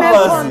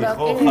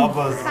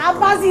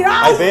 ხაბაზი რა?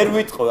 აი, ვერ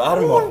ვიტყო, არ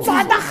მოხდა.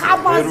 და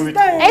ხაბაზი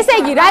და ესე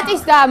იგი,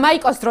 რატის და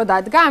მაიკოს დრო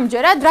დადგა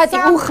ამჯერად, რატი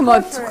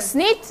უხმოდ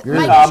ხსნით,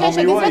 მაიკო შენ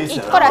შეგიძლიათ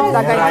კითხო, რაც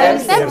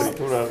დაგაინტერესებს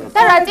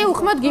და რატი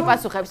უხმოდ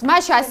გიპასუხებს.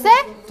 მაშასე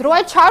დროა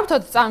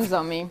ჩავრთოთ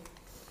წამზომი.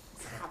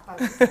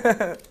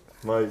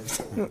 მაი.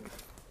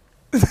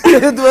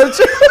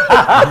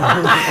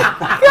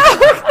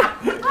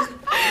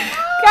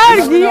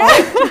 კარგია.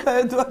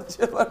 ედვარდ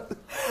შევარდი.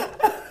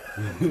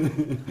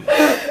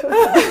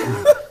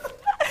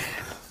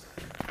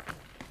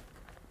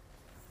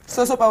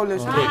 სოსო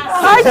პაულეშვილი.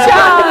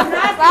 ხოჭა.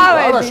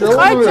 წავედი.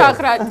 ხოჭა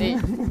ხრატი.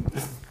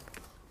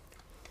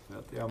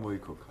 რატი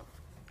ამოიქოქა.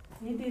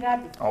 მიდი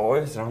რატი. აუ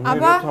ეს რამდენი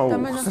აბა, როცა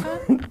დამენახე.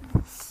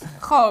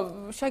 ხო,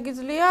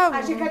 შეგიძლია?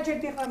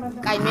 აშიკაჭეთი ხამადა.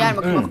 კაი, მე არ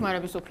მაქვს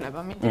მოხმარების უფლება,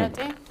 მიდი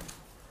რატი?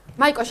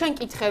 მაიკო, შენ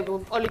კითხებ,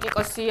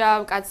 პოლიტიკოსია,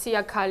 კაცია,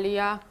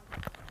 ხალია?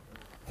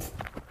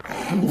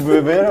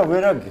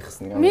 ვერა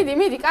გიხსნი.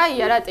 მიდი,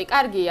 კაია, რატი,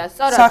 კარგია,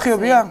 სწორად.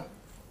 სახიობია?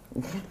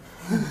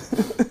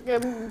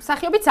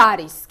 სახიობიც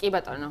არის, კი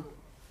ბატონო.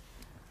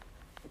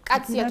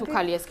 კაცია თუ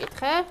ხალიას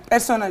კითხე?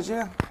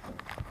 პერსონაჟია?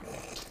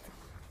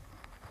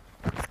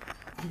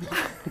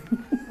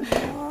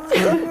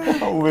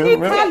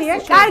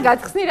 კარგად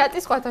ხსნი რატი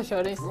სხვათა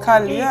შორის.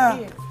 ხალია?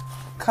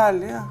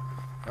 ხალია?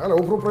 არა,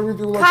 უფრო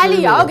პრიმიტიულად.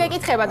 ხალიაო,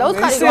 გეკითხება და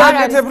უთხარი რომ არ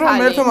არის ხალი. ხალი.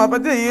 მერთო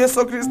მაპატია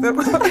იესო ქრისტე.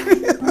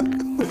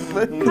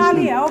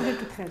 ხალიაო,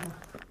 გეკითხება.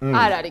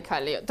 არ არის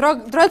ხალიო.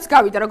 დროც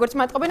გავიდა, როგორც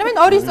მატყობინებენ,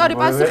 ორი სწორი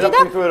პასუხი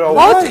და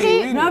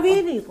 4 რა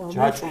ვინ იყო?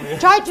 ჯაჭვი.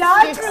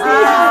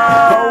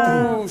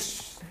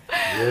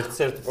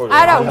 ერთ-ერთ პოლიტიკა.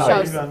 არა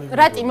უშავს.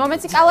 რატი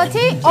მომეცი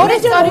კალათი, ორი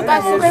სწორი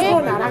პასუხი.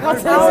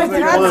 რაღაცა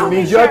ეს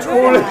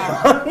მიჯაჭვული.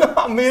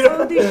 მე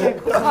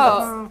ხო.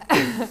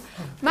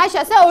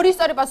 მაშასე ორი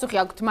სწორი პასუხი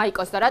აქვთ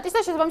მაიკოს და რატის და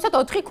შესაბამისად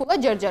 4 ქულა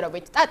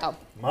ჯერჯერობით. ტატო.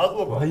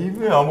 მადლობა.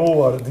 აიმე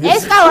ამოვარდი.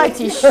 ეს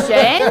კალათი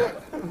შენ.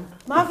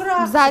 მაგრამ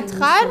მზად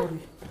ხარ?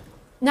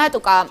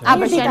 ნატუკა,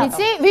 აბა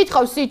შენიცი,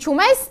 ვითხოვ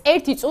სიჩუმეს,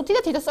 1 წუთი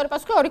და თითო სწორი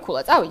პასუხი 2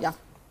 ქულა. წავიდა.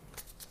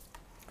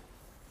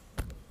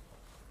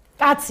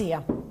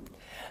 კაცია.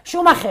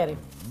 შუმახერი.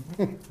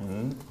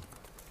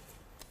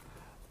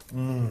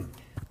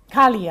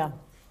 ხალია.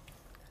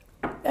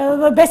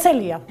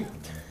 ბესელია.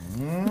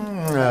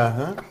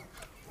 აჰა.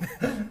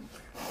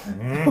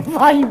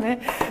 ვაიმე,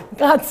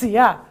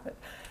 კაცია.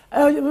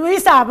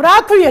 ისა, რა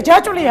ქვია,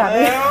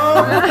 ჯაჭვლიანი.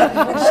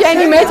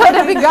 შენი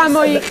მეთოდები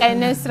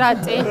გამოიყენეს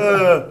რატი.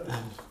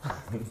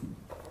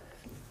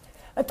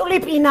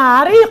 ტულიპინა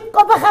არის,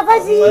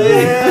 კოპახაბაზი.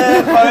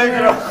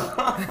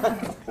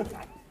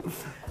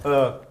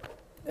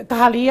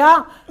 ხალია.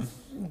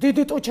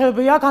 დიდი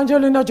ტუჩებია,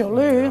 ანჯელინა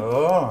ჯოლი.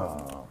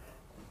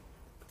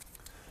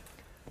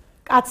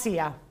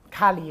 კაცია,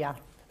 ხალია,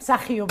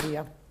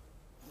 სახიობია.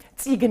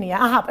 ციგნია,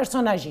 აჰა,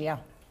 პერსონაჟია.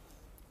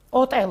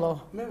 ოტელო.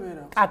 მე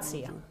ვერა.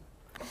 კაცია.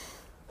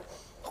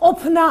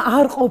 ყოფნა,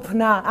 არ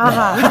ყოფნა,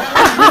 აჰა.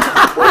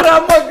 რა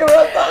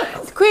მაგრატა.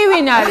 თქვი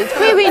ვინ არის?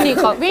 თქვი ვინ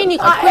იყო? ვინ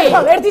იყო თქვი? ხო,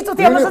 ერთი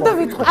წუთი ამასა და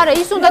ვიტყვი. არა,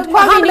 ის უნდა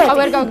თქვა ვინ იყო,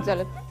 ვერ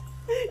გავგზავნეთ.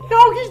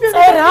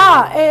 წერა,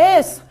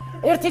 ეს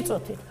ერთი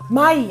წუთი.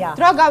 მაია.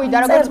 დრო გავიდა,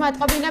 როგორც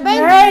მატყობინებენ.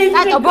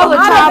 ტატო ბოლო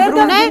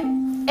ჩააბრუნე.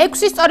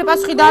 6 სწორი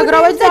პასუხი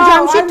დააგროვეთ და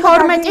ჯამში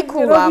 12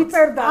 ქულა.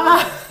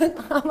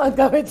 ამად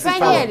გავეცი.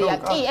 ფენიერია,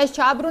 კი, ეს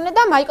ჩააბრუნე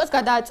და მაიკოს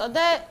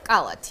გადააწოდე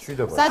კალათი.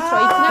 სად რო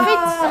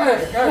იქნებით?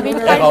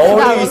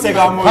 ორი ისე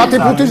გამოვიდა. ხათი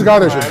ფუთის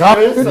გარეშე.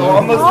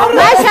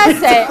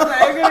 მაშასე.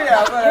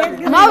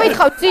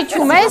 მოვითხოვ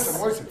სიჩუმეს,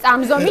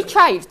 წამზომი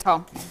ჩაირთო.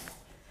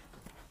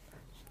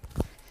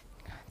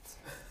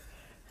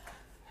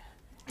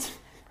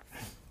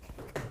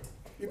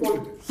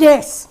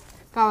 Yes.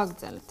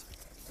 გავაგრძელეთ.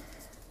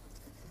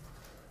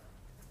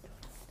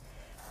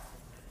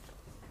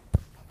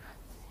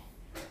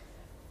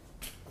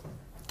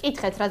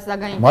 კითხეთ, რაც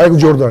დაგაინტერესებს. მაიკლ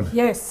ჯორდანი.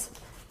 Yes.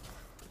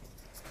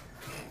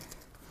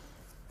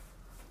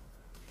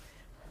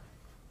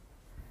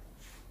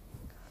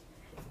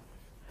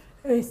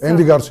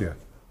 ენდი გარსია.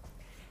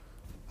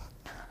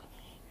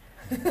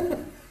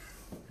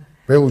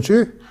 ბელუჩი?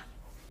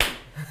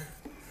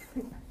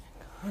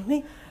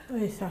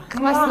 ესა.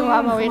 ხმას ნუ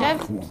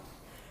ამოვიღებთ.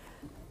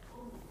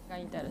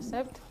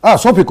 გაინტერესებთ.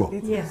 სოფიკო.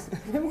 Yes.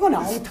 მე მგონა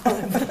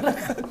აუთავებ.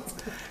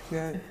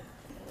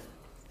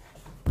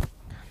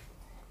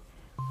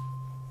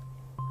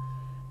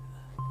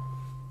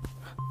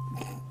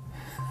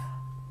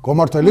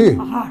 კომართელი?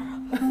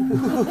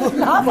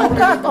 აბა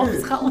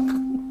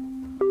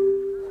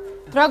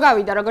დრო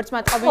გავიდა, როგორც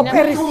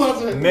მატყობინებენ.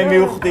 მე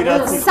მივხვდი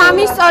რაც იყო.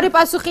 3 სწორი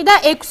პასუხი და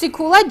 6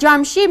 ქულა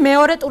ჯამში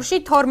მეორე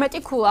ტურში 12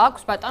 ქულა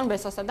აქვს ბატონ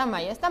ბესოსა და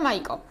მაიას და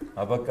მაიკო.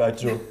 აბა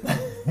კაჭო.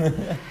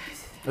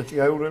 და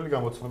ჭიაურელი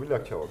გამოცნობილი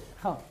აქ ჩავარდი.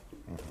 ხო.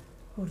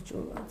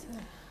 გურჭულად.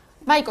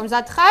 მაიკო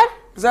მზად ხარ?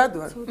 მზად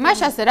ვარ.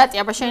 მაშასე რატი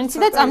აბა შენიცი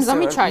და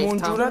წამზომი ჩაირთო.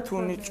 მუნჯურა თუ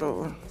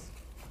ნიჭოვა.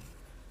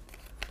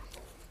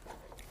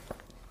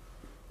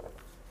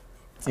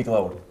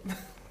 ციკლაური.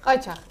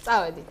 ყოჩა,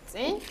 წავედით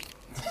წინ.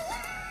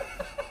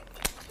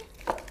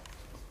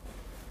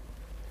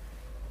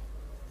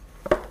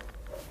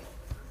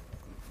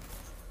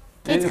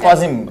 ეს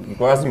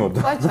ყვაზიმოდ.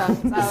 ყოჩა,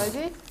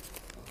 წავედით.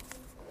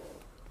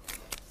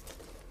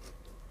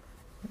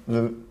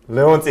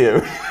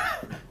 ლეონტიევი.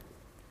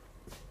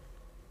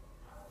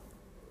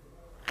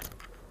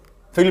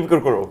 ფილიპ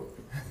კირკოროვი.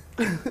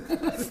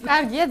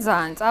 კარგია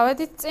ძალიან,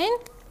 წავედით წინ.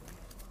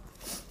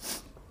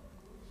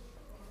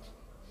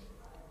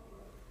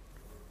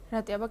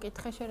 რატი აბა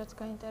კითხე შენ რაც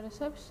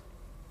გაინტერესებს?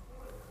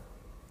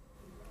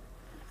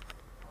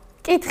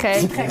 კითხე.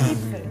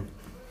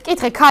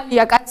 კითხე,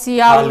 ქალია,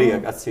 კაცია? ქალია,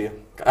 კაცია.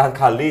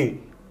 ქალი?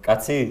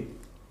 კაცი?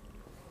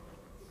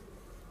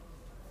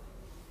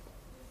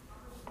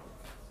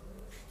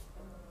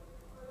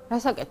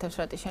 რასაკეთებს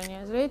რატი შენი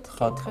აზრით?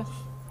 ხატო.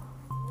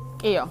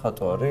 კიო.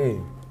 ხატვარი?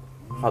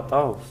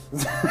 ხატავს?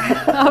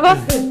 აბა,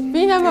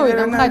 ვინ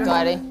ამოვიდა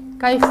ხატვარი?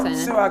 გაიხსენე.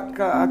 всё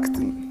აქტ.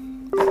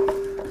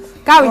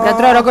 გავიდა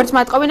დრო როგორც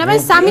მატყობინებენ,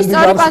 სამი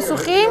სწორი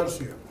პასუხი.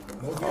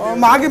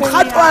 მაგებ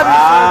ხატვარი.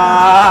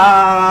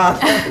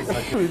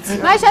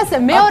 მაშასე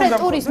მეორე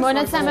ტურის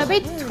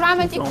მონაცემებით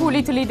 18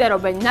 ქულით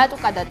ლიდერობენ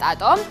ნატუკა და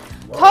ტატო.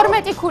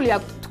 12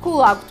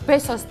 ქულა აქვს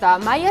ბესოს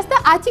და მაიას და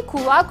 10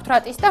 ქულა აქვს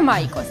რატის და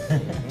მაიკოს.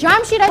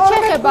 ჯამში რაც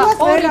შეეხება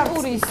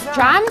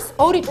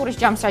ორი ტურის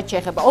ჯამს რაც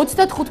შეეხება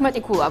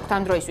 35 ქულა აქვს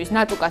ამ დროისთვის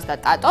ნატუკას და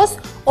ტატოს,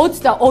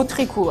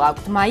 24 ქულა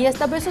აქვს მაიას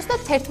და ბესოს და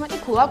 11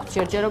 ქულა აქვს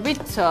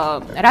ჯერჯერობით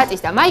რატის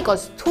და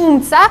მაიკოს.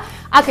 თუმცა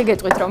აქ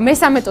ეგეთყვით რომ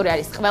მესამე ტური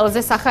არის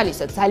ყველაზე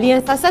სახალისო, ძალიან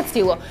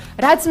სასაცილო,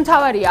 რაც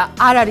მთავარია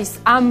არ არის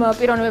ამ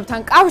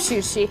პიროვნებებთან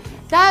კავშირში.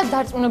 და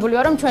დარწმუნებული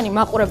ვარ რომ ჩვენი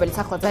მაყურებელიც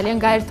ახლა ძალიან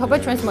გაერთობა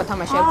ჩვენს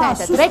მოთამაშეებთან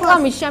ერთად.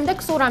 რეკლამის შემდეგ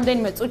სულ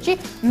რამდენიმე წუთში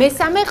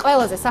მესამე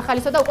ყველაზე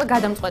სახალისო და უკვე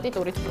გადამწყვეტი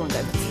ტურით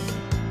ბრუნდებით.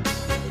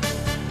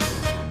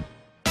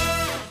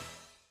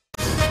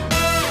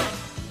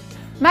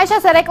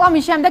 მაშასე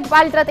რეკლამის შემდეგ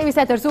პალიტრატივის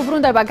ეთერს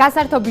უბრუნდება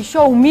გასართობი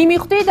შოუ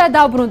მიმიხვდი და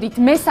დავბრუნდით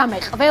მესამე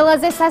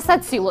ყველაზე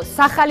სასაცილო,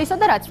 სახალისო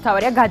და რაც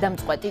მთავარია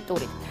გადამწყვეტი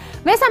ტურით.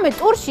 მესამე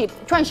ტურში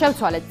ჩვენ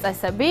შევცვალეთ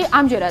წესები,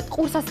 ამჯერად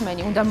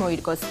ყურსასმენი უნდა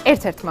მოირგოს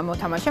ერთ-ერთმა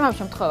მოთამაშემ, ამ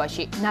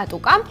შემთხვევაში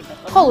ნატუკამ,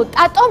 ხოლო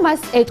ტატო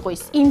მას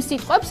ეტყვის იმ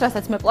სიტყვებს,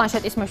 რასაც მე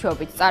პლანშეტის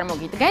მეშვეობით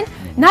წარმოგიდგენ.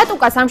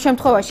 ნატუკას ამ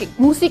შემთხვევაში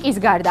მუსიკის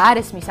გარდა არ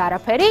ესმის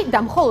არაფერი და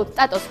მხოლოდ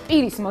ტატოს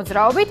პირის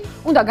მოძრაობით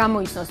უნდა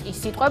გამოიცნოს ის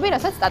სიტყვები,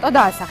 რასაც ტატო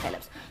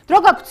დაასახელებს. დრო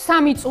გაქვთ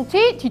 3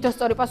 წუთი, თითო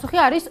სწორი პასუხი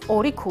არის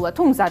 2 ქულა.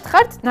 თუ მზად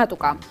ხართ,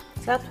 ნატუკა?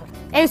 მზად ვარ.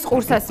 ეს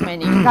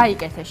ყურსასმენი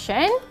გაიკეთე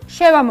შენ,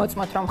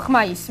 შევამოწმოთ რომ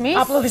ხმა ისმის.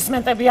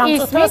 აპლოდისმენტები ამ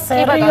წუთას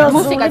სერიოზული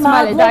მუსიკაც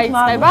მალე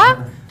დაიწყება.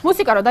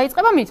 მუსიკა რო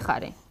დაიწყება,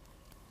 მითხარი.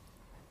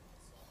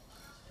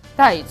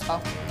 დაიწყო.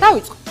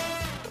 დავიწყო.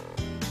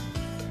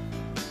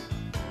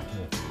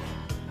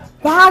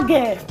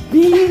 ბაგე,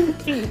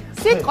 ბინტი,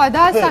 სიტყვა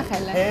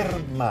დაასახელე.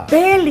 ერმა.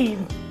 ბელი,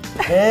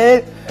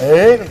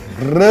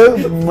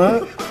 ერმა.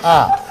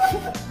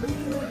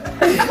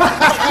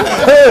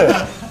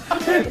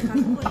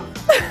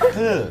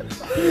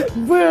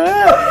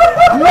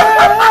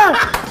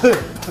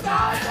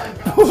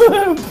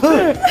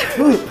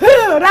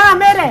 რა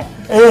მერე?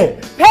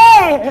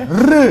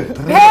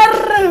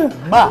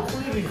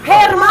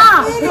 ფერმა.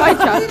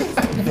 აიჩა.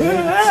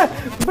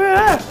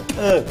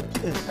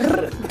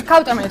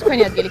 კავტამე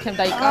თქვენი ადგილი იქნებ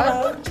დაიკავე.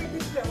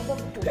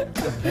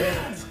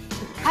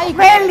 აი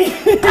ბელი.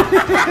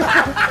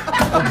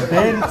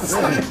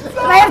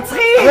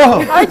 მერცხი.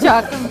 აიჩა.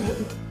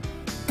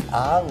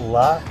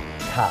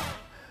 ალათა.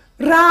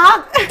 რა?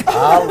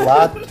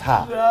 ალათა.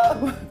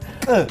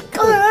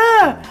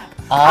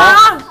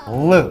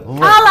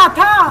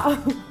 ალათა.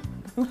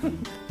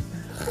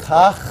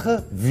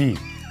 ხახვი.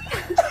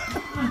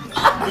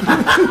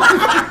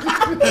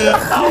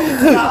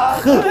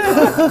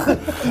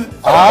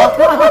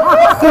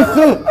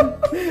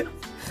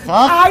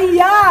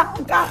 აია.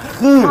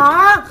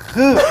 ხ.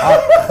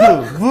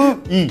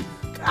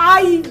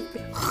 აი.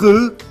 ხ.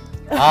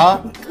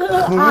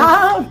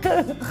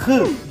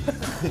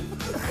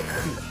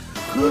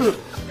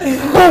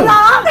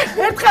 რა?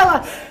 ერთხელა.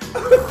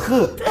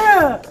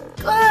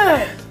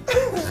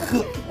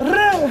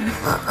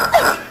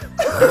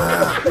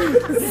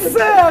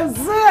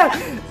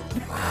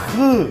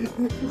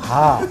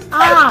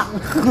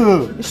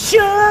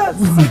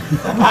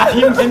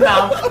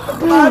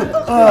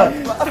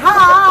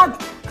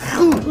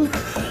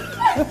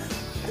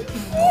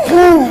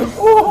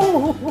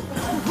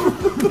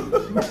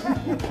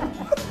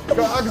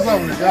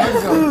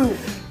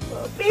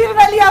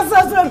 პირველი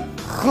ასასწორ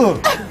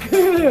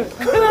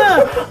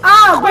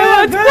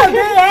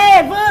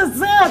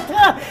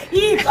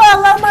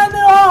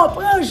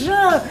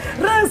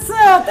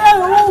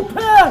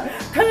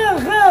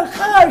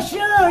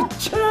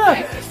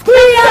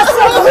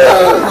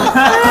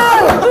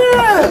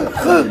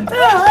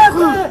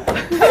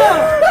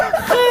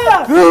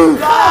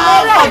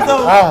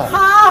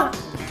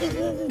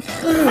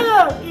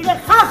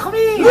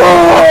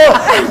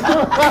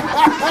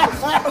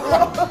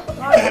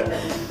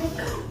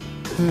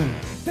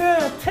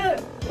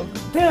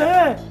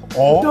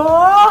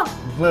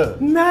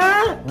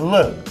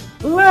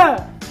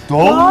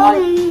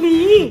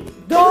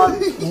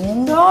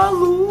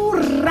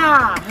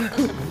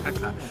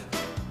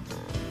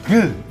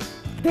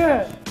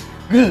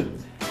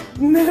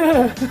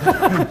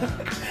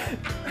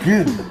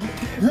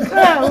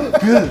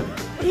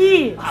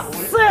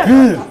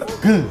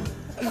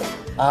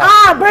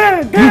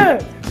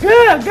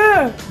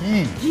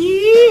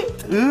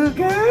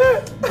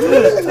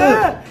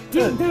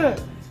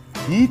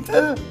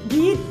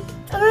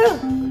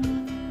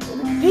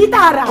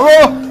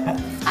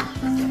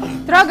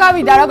დრო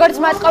გავიდა, როგორც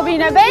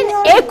მოწყობინებენ,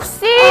 6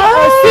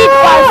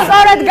 სიტყვა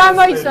სწორად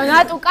გამოიცნო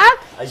ნატუკა.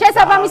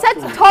 შესაბამისად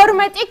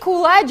 12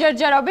 ქულა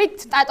ჯერჯერობით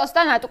ტატოს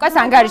და ნატუკას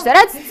ანგარიშზე,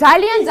 რაც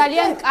ძალიან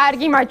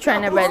კარგი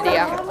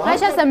მაჩვენებელია.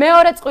 ნაშასე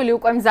მეორე წყვილი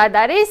უკვე მზად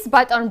არის,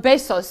 ბატონ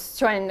ბესოს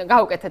ჩვენ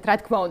გავუკეთეთ რა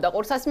თქმა უნდა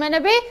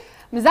ყურსასმენები.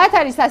 მზად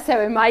არის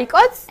ასევე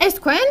მაიკოც. ეს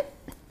თქვენ?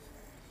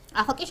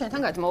 ახლა კი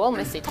შენთან გადმოვალ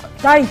მე სიტყვები.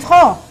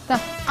 დაიწყო? და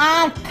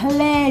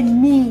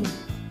აკლენი.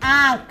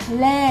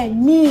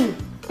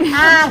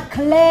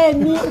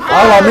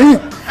 ალამი?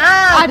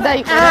 არ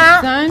დაიყურე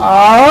ძალიან.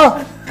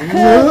 აკლენი.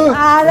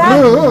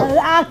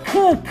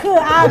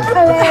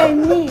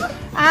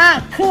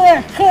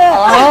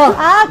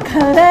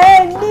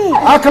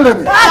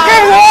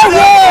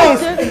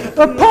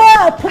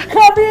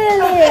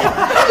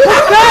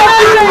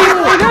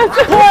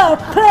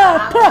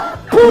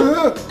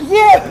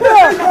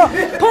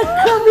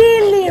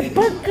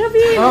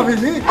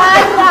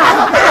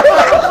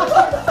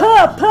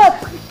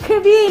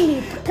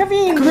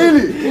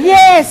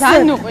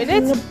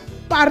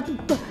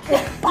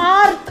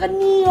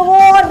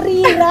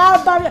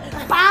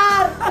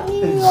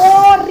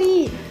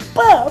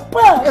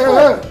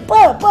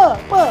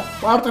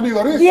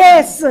 პარტნიორი?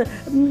 Yes.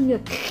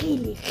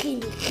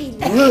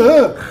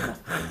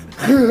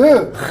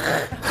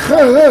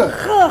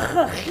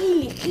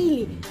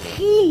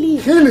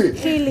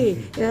 ხილი.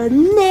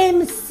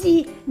 ნემსი.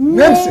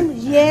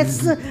 Yes.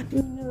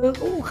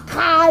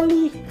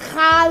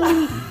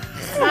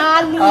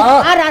 ხალი.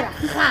 არა.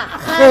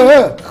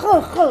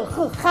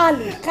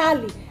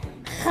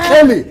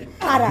 ხალი.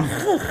 არა.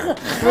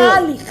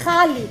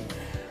 ხალი.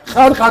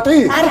 ხარყატი?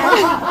 არა.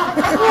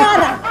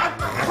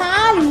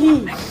 ხალი.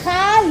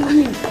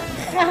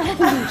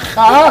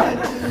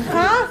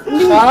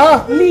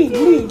 ლი.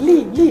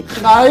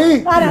 ხაი?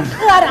 არა.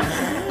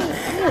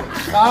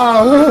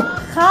 ხალი.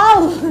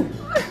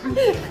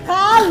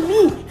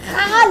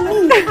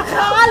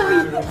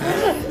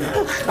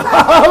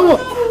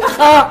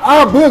 ა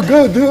ბ გ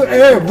დ ე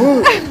ბ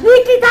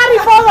ნიკიტარი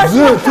ბოლოს.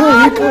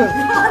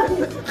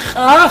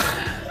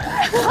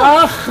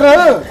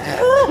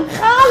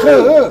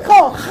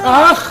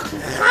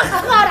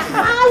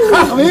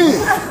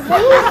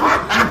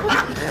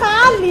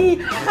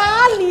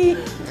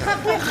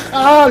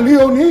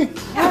 ლიონი?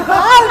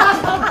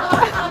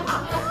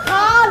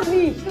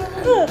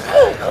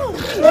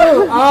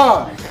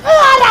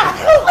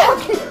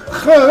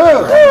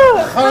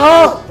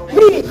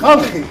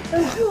 ხალხი.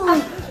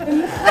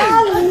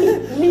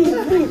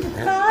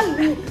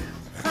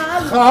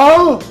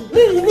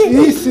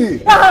 ისი.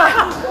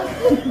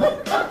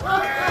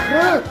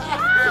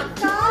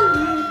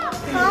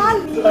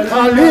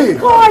 ხალი.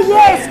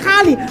 Yes,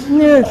 ხალი.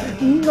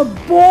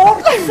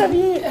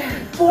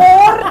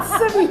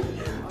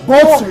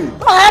 ბოცვი.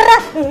 არა.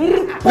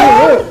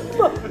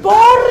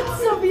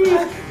 ბორცვი.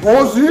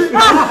 ბოზი?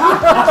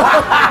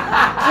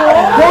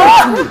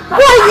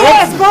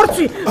 Yes,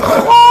 ბორცვი.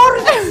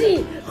 ხორცი.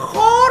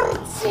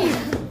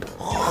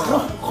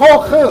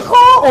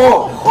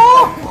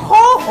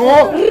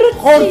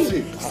 ხორცი.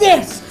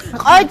 Yes.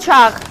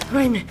 ყოჩაღ.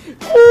 ვაიმე.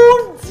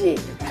 კუნძი.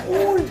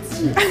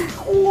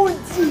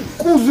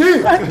 კუზი?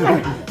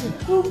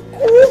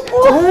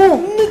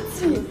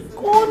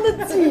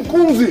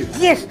 კუნძი.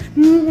 Yes.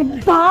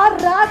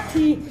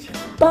 ბარათი.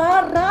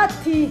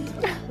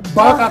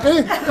 ბაყაყი?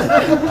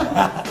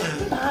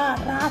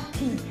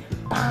 ბარათი.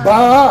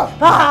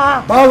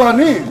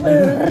 ბალანი?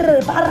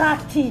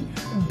 ბარათი.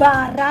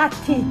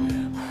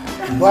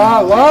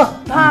 ბალა?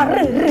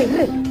 ბარათი.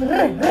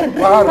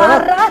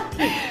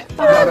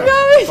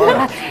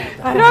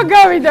 რა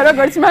გავიდა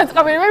როგორც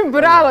მოწყობინებენ,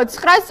 ბრავო,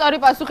 9 სწორი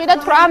პასუხი და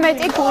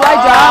 18 ქულა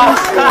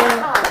ჯამში.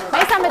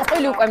 მესამე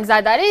წყვილი უკვე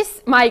მზად არის,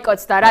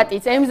 მაიკოც და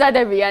რატიც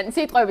ემზადებიან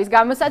სიტყვების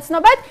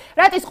გამოსაცნობად.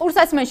 რატის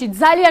ყურსასმენში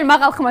ძალიან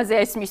მაღალ ხმაზე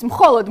ესმის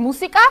მხოლოდ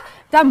მუსიკა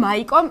და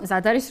მაიკო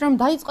მზად არის რომ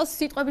დაიწყოს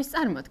სიტყვების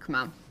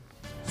წარმოთქმა.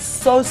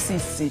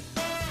 სოსისი.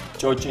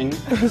 ჭოჭინი.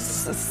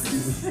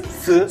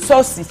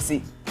 სოსისი.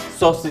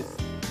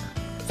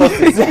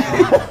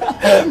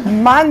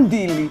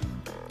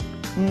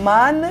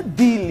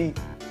 მანდილი.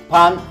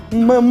 Pan.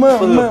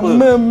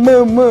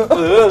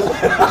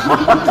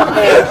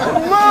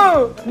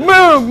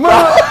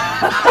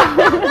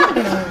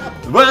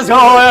 What's going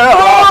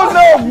on?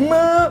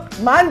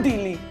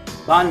 Mandili.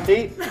 Panti.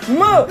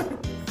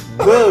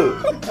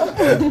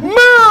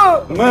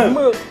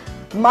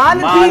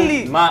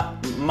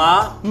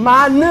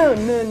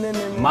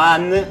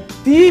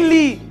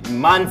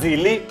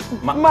 Mandili.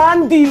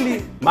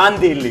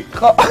 Mandili.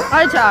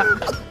 აიჭა.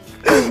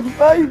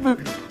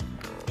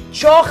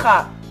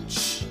 Chocha.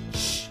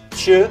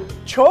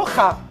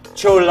 Chocha.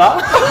 Chola.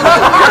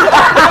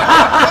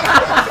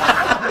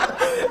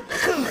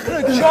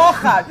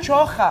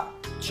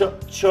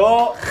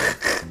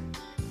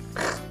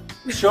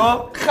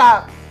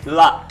 Chocha.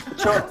 La.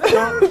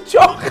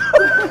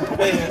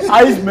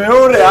 Ais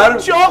მეორე არ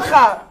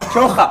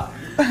Chocha.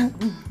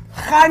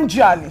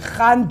 Khanjali.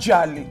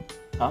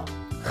 Ha?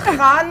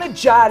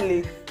 Khanjali.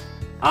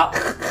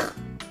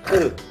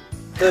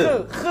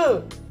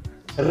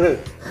 R.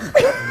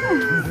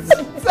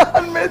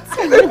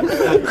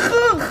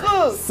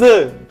 S.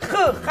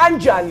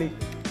 ხანჯალი.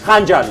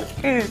 ხანჯალი.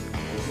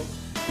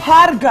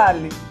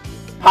 ფარგალი.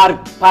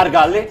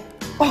 ფარგალი.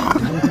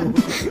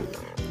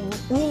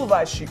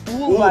 ულვაში.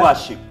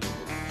 ულვაში.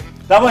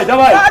 Давай.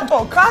 კატო.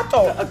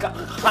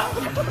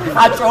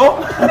 ხაჭო.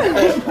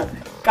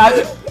 კაჭ.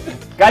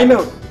 გაიმე.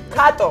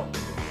 კატო.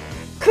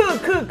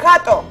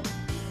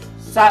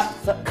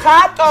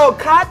 კატო.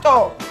 კატო.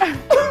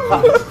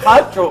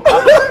 ხაჭო.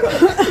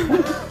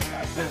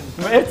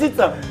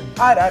 მეციტა.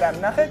 არა,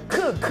 ნახე. ხ.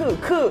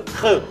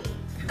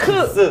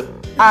 ს.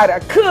 არა,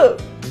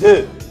 д.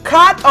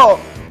 კატო.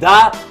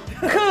 და.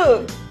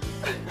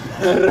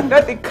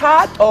 რატი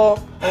კატო.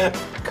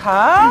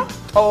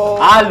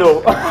 ალო.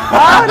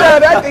 არა,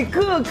 რატი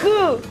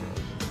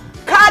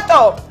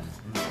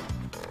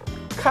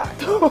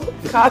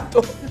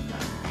კატო.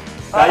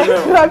 გაიმე.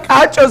 რა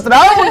კაჭოს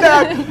რა უნდა?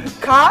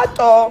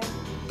 კატო.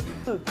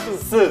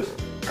 ს.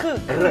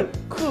 р.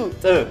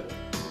 ც.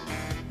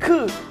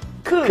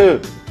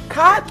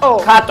 კატო.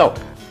 ხატო.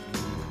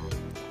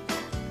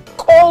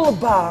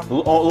 კოლბა.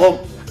 ლომ.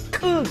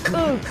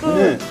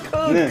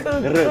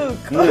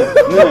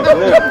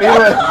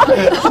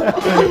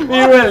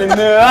 პირველი ნ.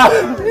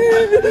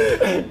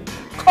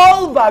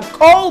 კოლბა.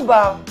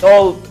 თოლმა.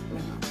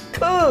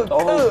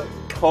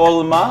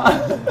 კოლბა.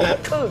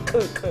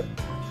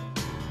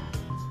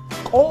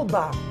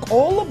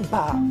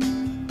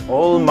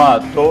 ოლმა.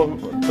 თოლმა.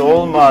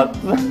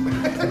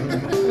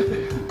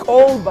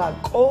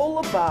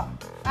 კოლბა.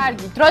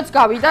 კარგი, დროც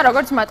გავიდა,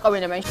 როგორც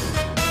მატყობინებენ.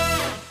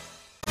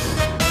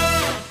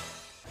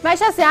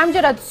 მაშასე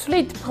ამჯერად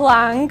ვსვლით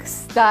ფლანგს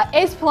და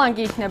ეს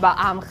ფლანგი იქნება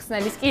ამ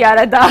ხსნელის კი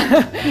არა და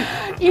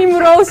იმ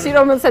როლში,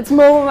 რომელსაც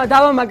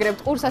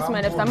დავამაგრებთ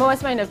ყურსასმენებს და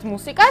მოვასმენებთ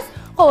მუსიკას,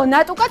 ხოლო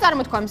ნატუკა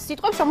წარმოთქვამს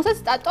სიტყვებს, რომელსაც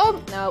ტატო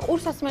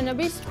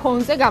ყურსასმენების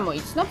ფონზე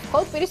გამოიცნობს,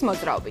 მხოლოდ პირის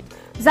მოძრაობით.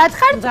 მზად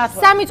ხართ?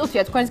 3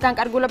 წუთია თქვენს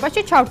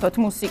განკარგულებაში, ჩავრთოთ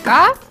მუსიკა.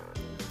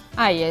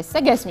 აი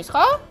ესე, გესმის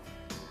ხო?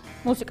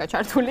 მუსიკა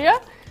ჩართულია.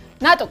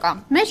 ნატუკა,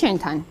 მე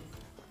შენთან.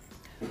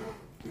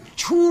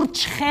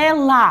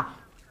 ჩურჩხელა.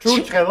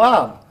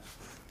 ჩურჩხელა?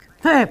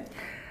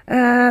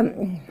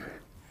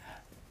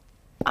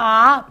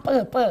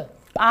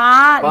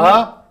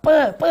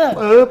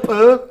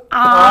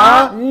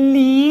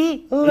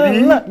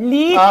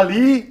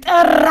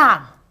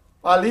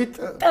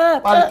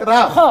 პალიტრა.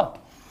 ხო.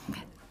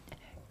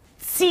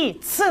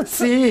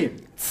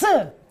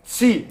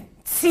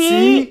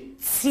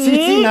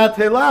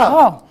 ცინათელა.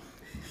 ხო.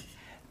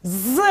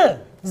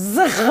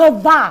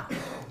 ზღვა.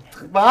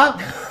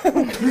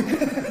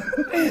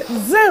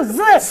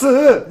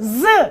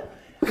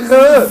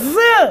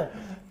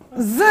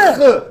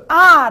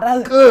 არა.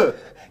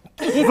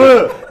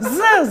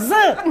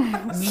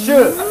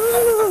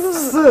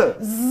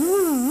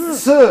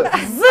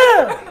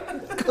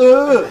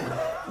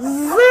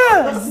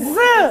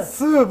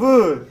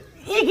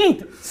 იგით.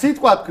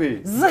 სიტყვა თქვი.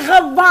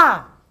 ზღვა.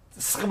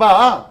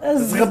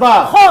 ზღვა.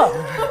 ხო.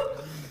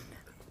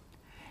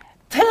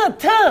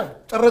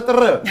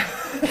 ტრ.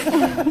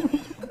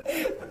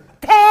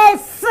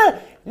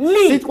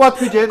 თესლი. სიტყვა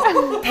თქვი ჯერ.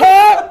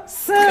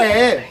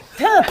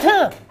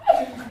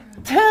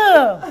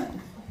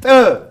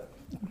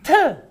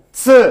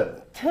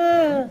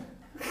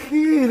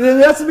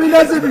 რას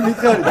მილაზები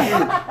მითხარი?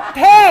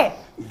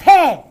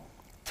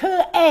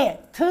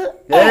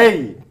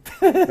 ეი.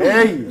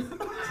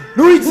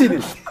 ნუ იცინი.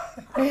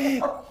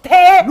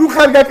 ნუ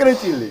ხარ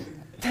გაკრეჭილი.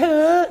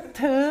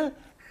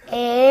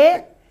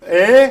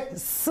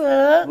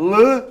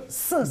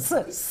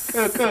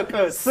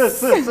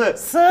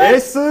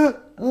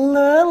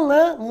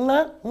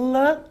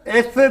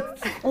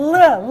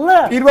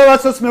 პირველ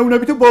ასოს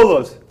მეუნები თუ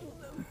ბოლოს?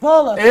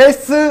 ბოლოს.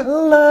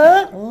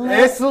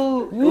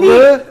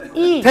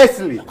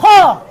 თესლი. ხო.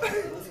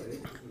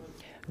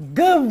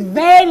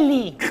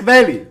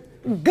 გველი.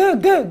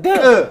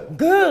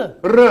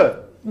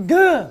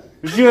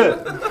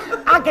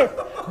 აკეთ.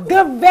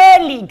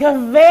 გველი.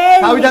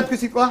 თავიდან თქვი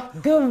სიტყვა?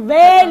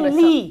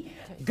 გველი.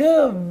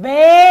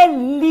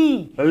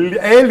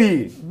 ელი.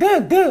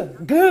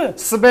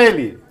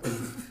 სბელი.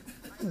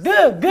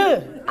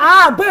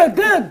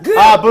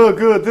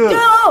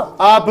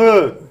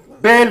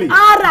 ბელი.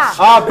 არა.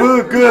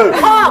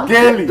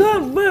 გელი.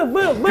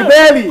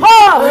 გველი.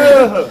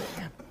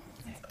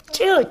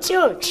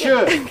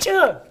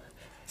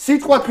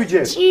 სიტყვა თქვი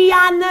ჯერ.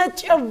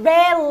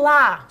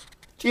 ჭიანჭველა.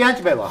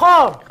 ჭიანჭველა. ხო.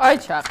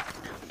 ყაიჩა.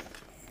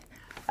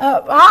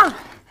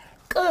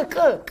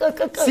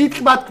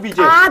 სიტყვა თქვი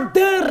ჯერ.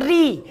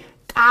 კადრი.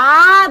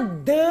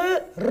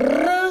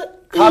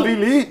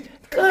 ხაბილი.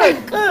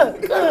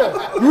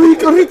 ნუ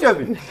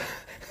იკრიჭები.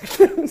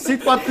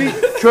 სიტყვა თქვი,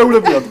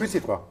 ჩვეულებია თქვი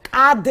სიტყვა.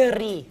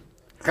 კადრი.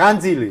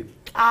 განძილი.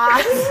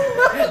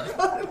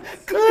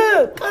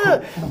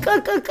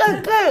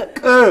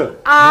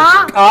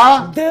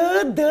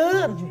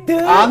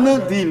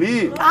 ანდილი.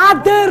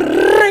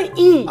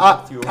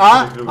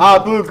 კადრი.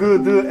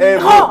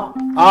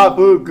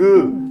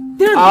 აბგდ.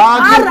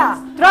 არა.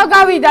 დრო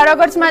გავიდა,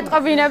 როგორც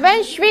მეტყობინებენ,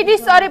 7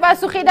 სწორი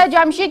პასუხი და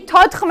ჯამში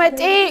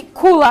 14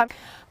 ქულა.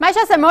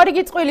 მაშასე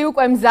მორიგი წყვილი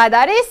უკვე მზად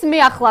არის. მე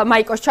ახლა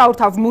მაიკოს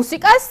ჩავრთავ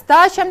მუსიკას და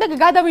შემდეგ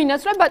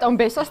გადავინაცვლებ ბატონ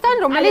ბესოსთან,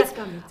 რომელიც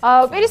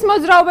პირის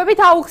მოძრაობებით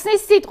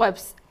აუხსნის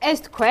სიტყვებს. ეს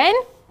თქვენ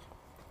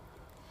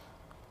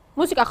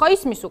მუსიკა ხო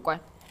ისმის უკვე.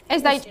 ეს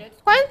დაიჭირეთ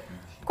თქვენ.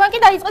 თქვენ კი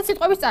დაიწყეთ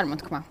სიტყვების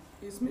წარმოთქმა.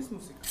 ისმის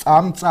მუსიკა.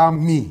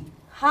 წამწამი.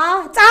 ჰა,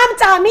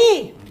 წამწამი.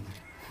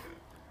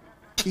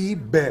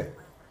 კიბე.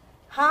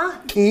 ჰა?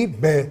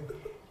 კიბე.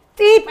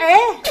 ტიპე?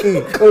 კ.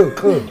 კ.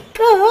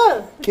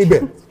 კიბე.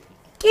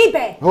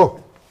 კიბე. ო.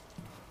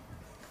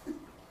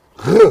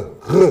 ღ.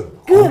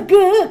 გ გ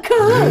ქ.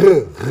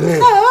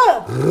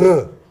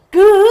 გ.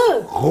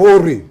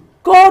 ღორი.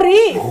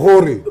 გორი.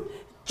 ღორი.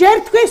 ჯერ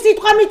თქვენ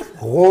სიტყვამით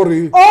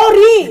ღორი.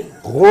 ორი.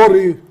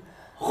 ღორი.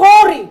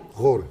 ღორი.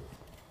 ღორი.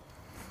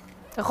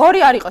 ღორი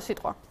არ იყო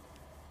სიტყვა.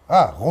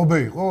 ღობე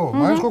იყო?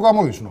 მაინც ხო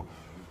გამოიცნო.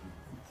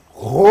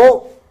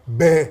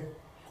 ღობე.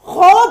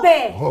 ღობე.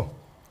 ხო.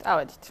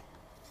 წავედით.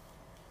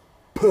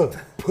 ფ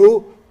ფუ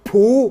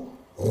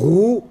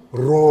ღუ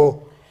რო.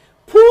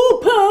 ფუ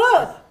ფ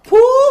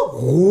ფუ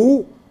ღუ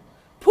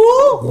ფუ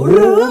ღუ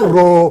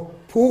რო.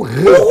 ფუ ღ.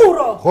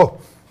 ხო.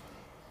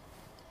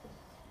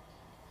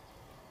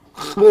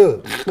 ხ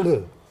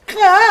ხ.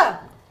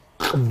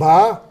 ყვა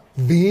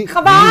ვი.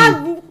 ყვა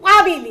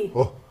ყვავილი.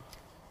 ხო.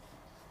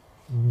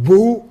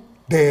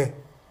 ბუდე.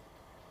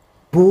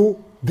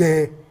 ბუდე.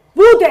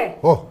 ბუდე.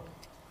 ხო.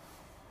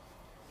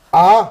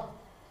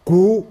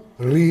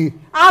 აგური.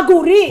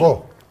 აგური. ხო.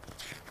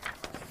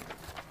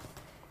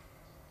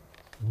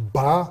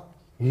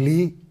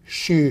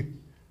 ბალიში.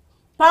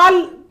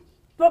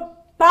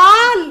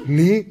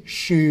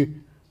 ბალიში.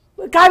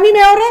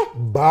 გამიმეორე?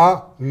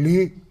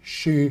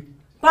 ბალიში.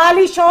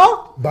 ბალიშო?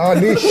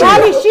 ბალიში.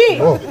 ბალიში.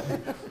 ხო.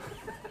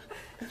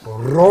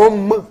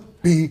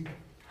 რომბი.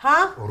 ჰა?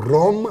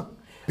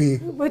 რომბი.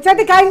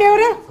 მოიცადე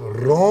გამიმეორე?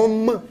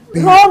 რომბი.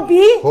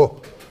 რომბი. ხო.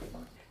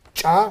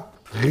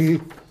 ჭაღი.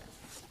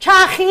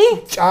 ჩახი.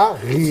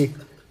 ჭაღი.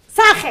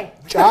 სახე.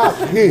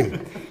 ჭაღი.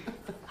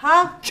 ჰა?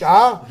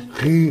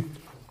 ჭაღი.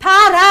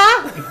 თარა.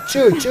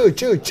 ჭაღი.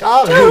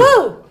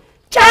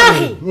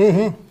 ჭაღი.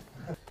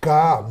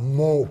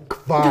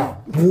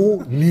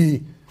 გამოქვაბული.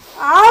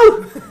 აუ.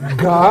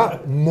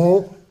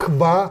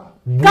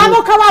 გამოქვაბული.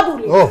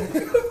 გამოქვაბული. ო.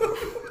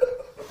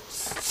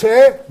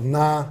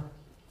 სცენა.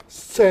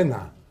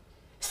 სცენა.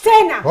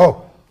 სცენა. ო.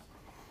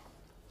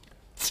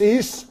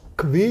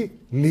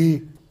 წისკვილი.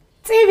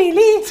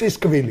 წივილი.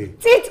 წისკვილი.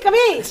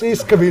 წიწკვი.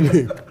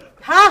 წისკვილი.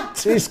 ჰა?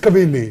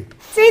 წისკვილი.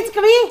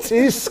 წიწკვი.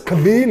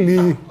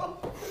 წისკვილი.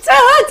 წ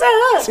წ.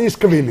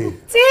 წისკვილი.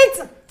 წიწ.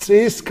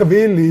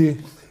 წისკვილი.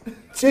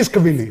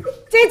 წისკვილი.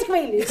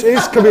 წიწკვილი.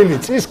 წისკვილი.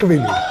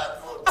 წისკვილი.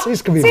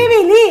 წისკვილი.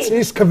 წივილი.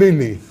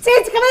 წისკვილი.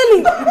 წიწკვილი.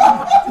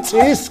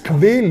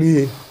 წისკვილი.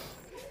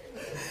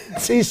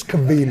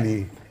 წისკვილი.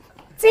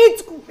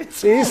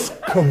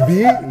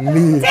 წისკვილი.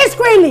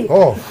 წისკვილი. ო.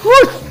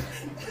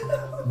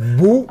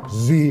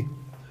 ბუზი.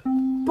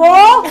 ბო.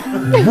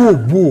 ბუ.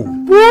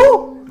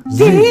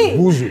 ბუზი.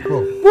 ბუზი. ო.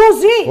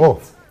 ბუზი. ო.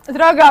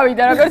 დრო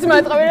გავიდა, როგორც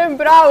მეტყობინებენ,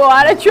 ბრავო,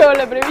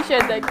 არაჩვეულებრივი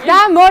შედეგი. და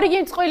მორიგი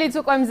წყვილიც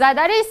უკვე მზად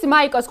არის,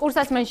 მაიკოს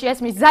ყურსასმენში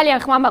ესმის ძალიან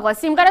ხმამაღლა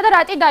სიმღერა და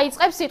რატი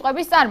დაიწყებს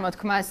სიტყვების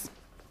წარმოთქმას.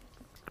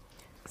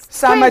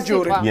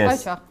 სამაჯური. Yes.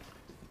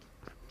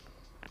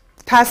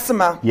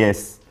 თასმა. Yes.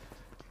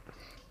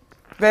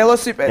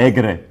 ველოსიპედი.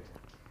 ეგრე.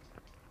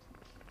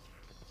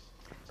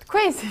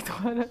 თქვენ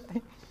სიტყვა რატი?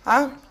 ა?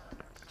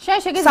 შენ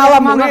შეგიძლია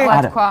სალამური? ხმამაღლა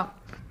არა. თქვა.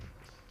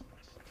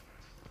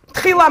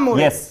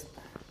 თხილამური. Yes.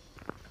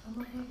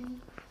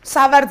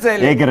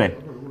 სავარძელი. ეგრე.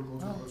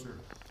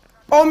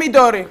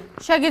 პომიდორი.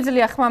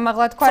 შეგიძლია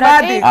ხმამაღლა თქვა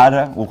წვადი. რატი?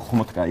 არა,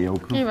 უხმოთ კაია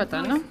უფრო. კი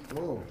ბატონო.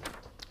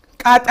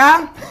 კატა.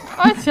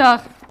 ოჩახ.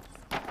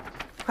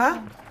 ჰა?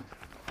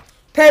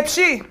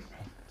 თებში?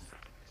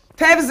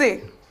 თევზი.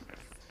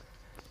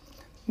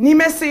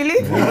 ნიმესილი?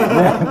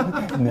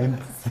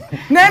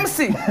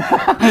 ნემსი.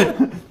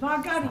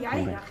 მაგარი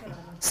აი ნახე.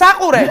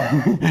 საყურე.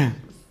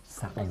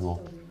 საყელო.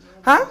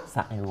 ჰა?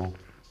 საყელო.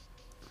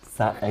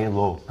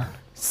 საყელო.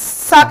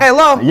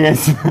 საყელო?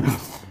 Yes.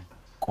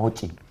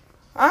 კოჭი.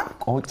 ა?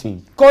 კოჭი.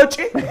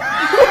 გოჭი?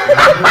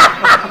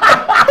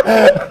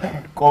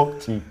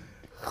 კოჭი.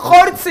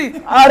 ხორცი.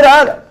 არა.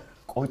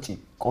 კოჭი,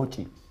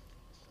 კოჭი.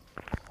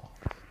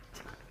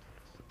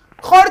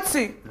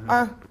 ხორცი. ა?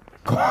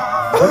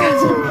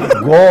 კოჭი.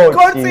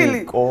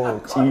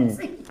 კოჭი.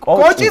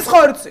 გოჭის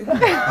ხორცი.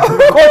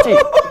 კოჭი.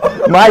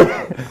 მაი.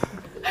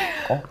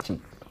 კოჭი.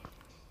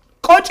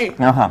 კოჭი.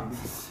 აჰა.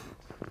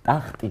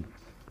 ტახტი.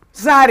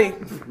 ზარი.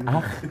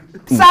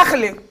 ახტი.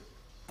 სახლი.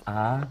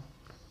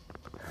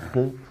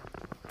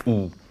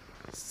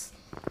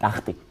 ტახტი.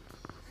 ტახტი.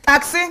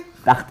 ტაქსი.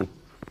 ტახტი.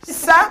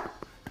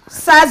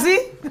 საზი.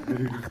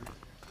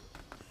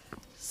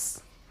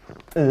 ს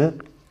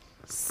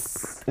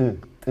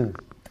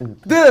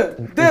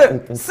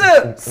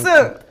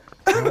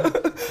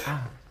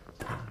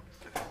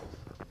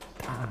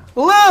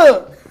ლ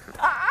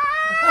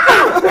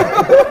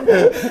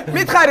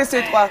მითხარი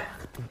სიტყვა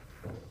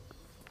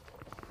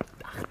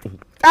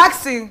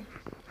ტაქსი.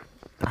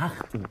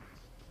 ტახტი.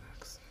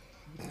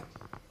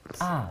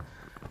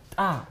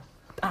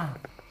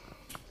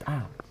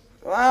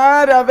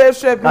 არა, ვერ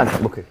შეები.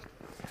 ოკეი.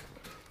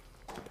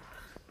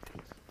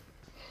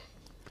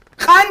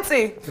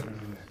 ყანწი.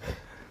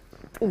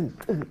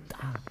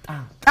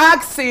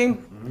 ტაქსი.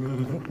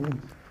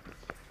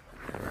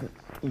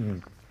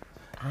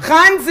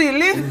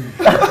 ხანძილი.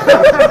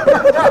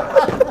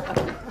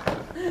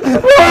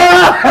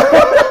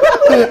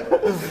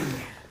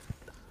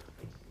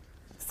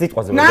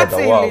 სიტყვაზე ვერ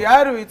ნაწილი,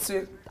 არ ვიცი.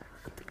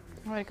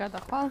 ვერ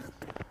გადახვალ.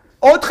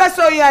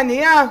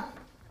 400-იანია?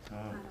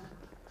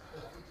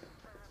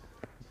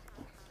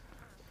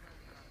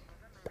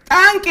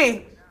 ტანკი.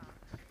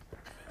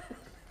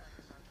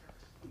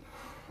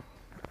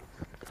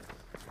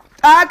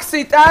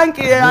 ტაქსი,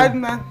 ტანკი,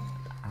 ადმა.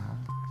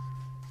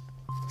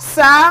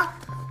 სა.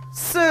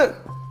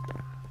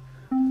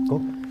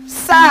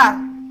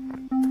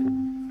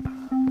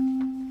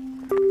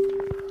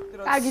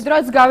 კარგი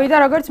დროც გავიდა,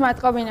 როგორც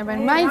მათყობინებენ.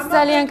 მაინც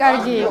ძალიან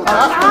კარგი იყო.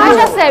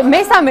 მაშასე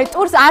მესამე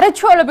ტურს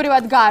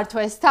არაჩვეულებრივად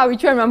გაართვეს თავი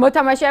ჩვენმა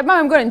მოთამაშეებმა.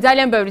 მე მგონი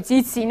ძალიან ბევრიც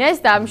იცინეს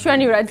და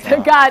მშვენივრად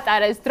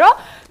გაატარეს დრო.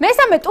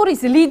 მესამე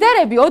ტურის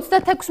ლიდერები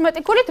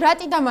 36 ქულით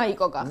რატი და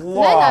მაიკო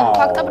გახდნენ. ანუ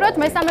ფაქტობრივად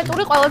მესამე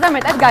ტური ყველაზე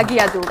მეტად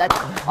გაგიადულდათ.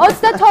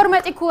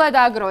 32 ქულა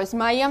დააგროვეს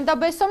მაიამ და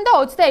ბესომ და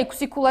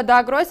 26 ქულა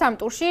დააგროვეს ამ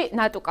ტურში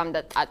ნატუკამ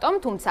და ტატომ,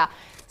 თუმცა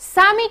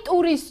სამი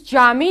ტურის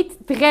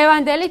ჯამით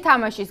დღევანდელი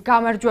თამაშის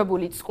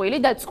გამარჯვებული წყვილი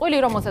და წყვილი,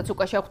 რომელსაც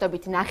უკვე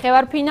შევხვდებით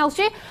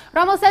ნახევარფინალში,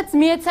 რომელსაც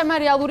მიეცემა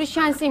რეალური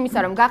შანსი იმისა,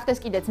 რომ გახდეს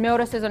კიდეც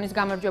მეორე სეზონის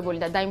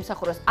გამარჯვებული და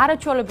დაიმსახუროს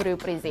არაჩვეულებრივი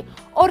პრიზი,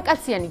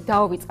 ორკაციანი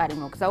დაუვიწყარი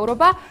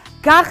მოგზაურობა,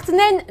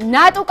 გახდნენ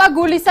ნატუკა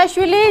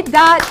გულისაშვილი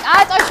და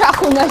ტატო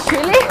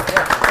ჩახუნაშვილი.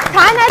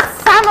 თანაც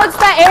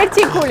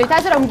 61 ქულით,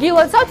 ასე რომ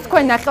გილოცავთ,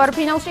 თქვენ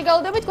ნახევარფინალში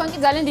გავდებით, თქვენ კი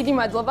ძალიან დიდი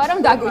მადლობა, რომ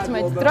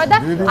დაგვიწმეთ დრო და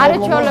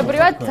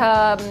არაჩვეულებრივად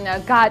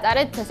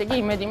გაატარეთ, ესე იგი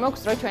იმედი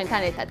მაქვს, რომ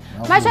ჩვენთან ერთად.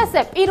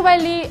 მაშასე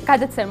პირველი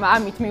გადაცემა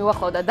ამით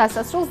მივუახლოვდა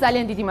დასასრულს.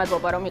 ძალიან დიდი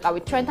მადლობა, რომ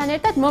იყავით ჩვენთან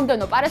ერთად.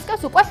 მომდევნო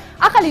პარასკევს უკვე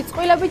ახალი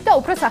წყვილებით და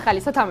უფრო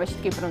სახალისო თამაშით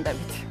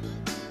გიბრუნდებით.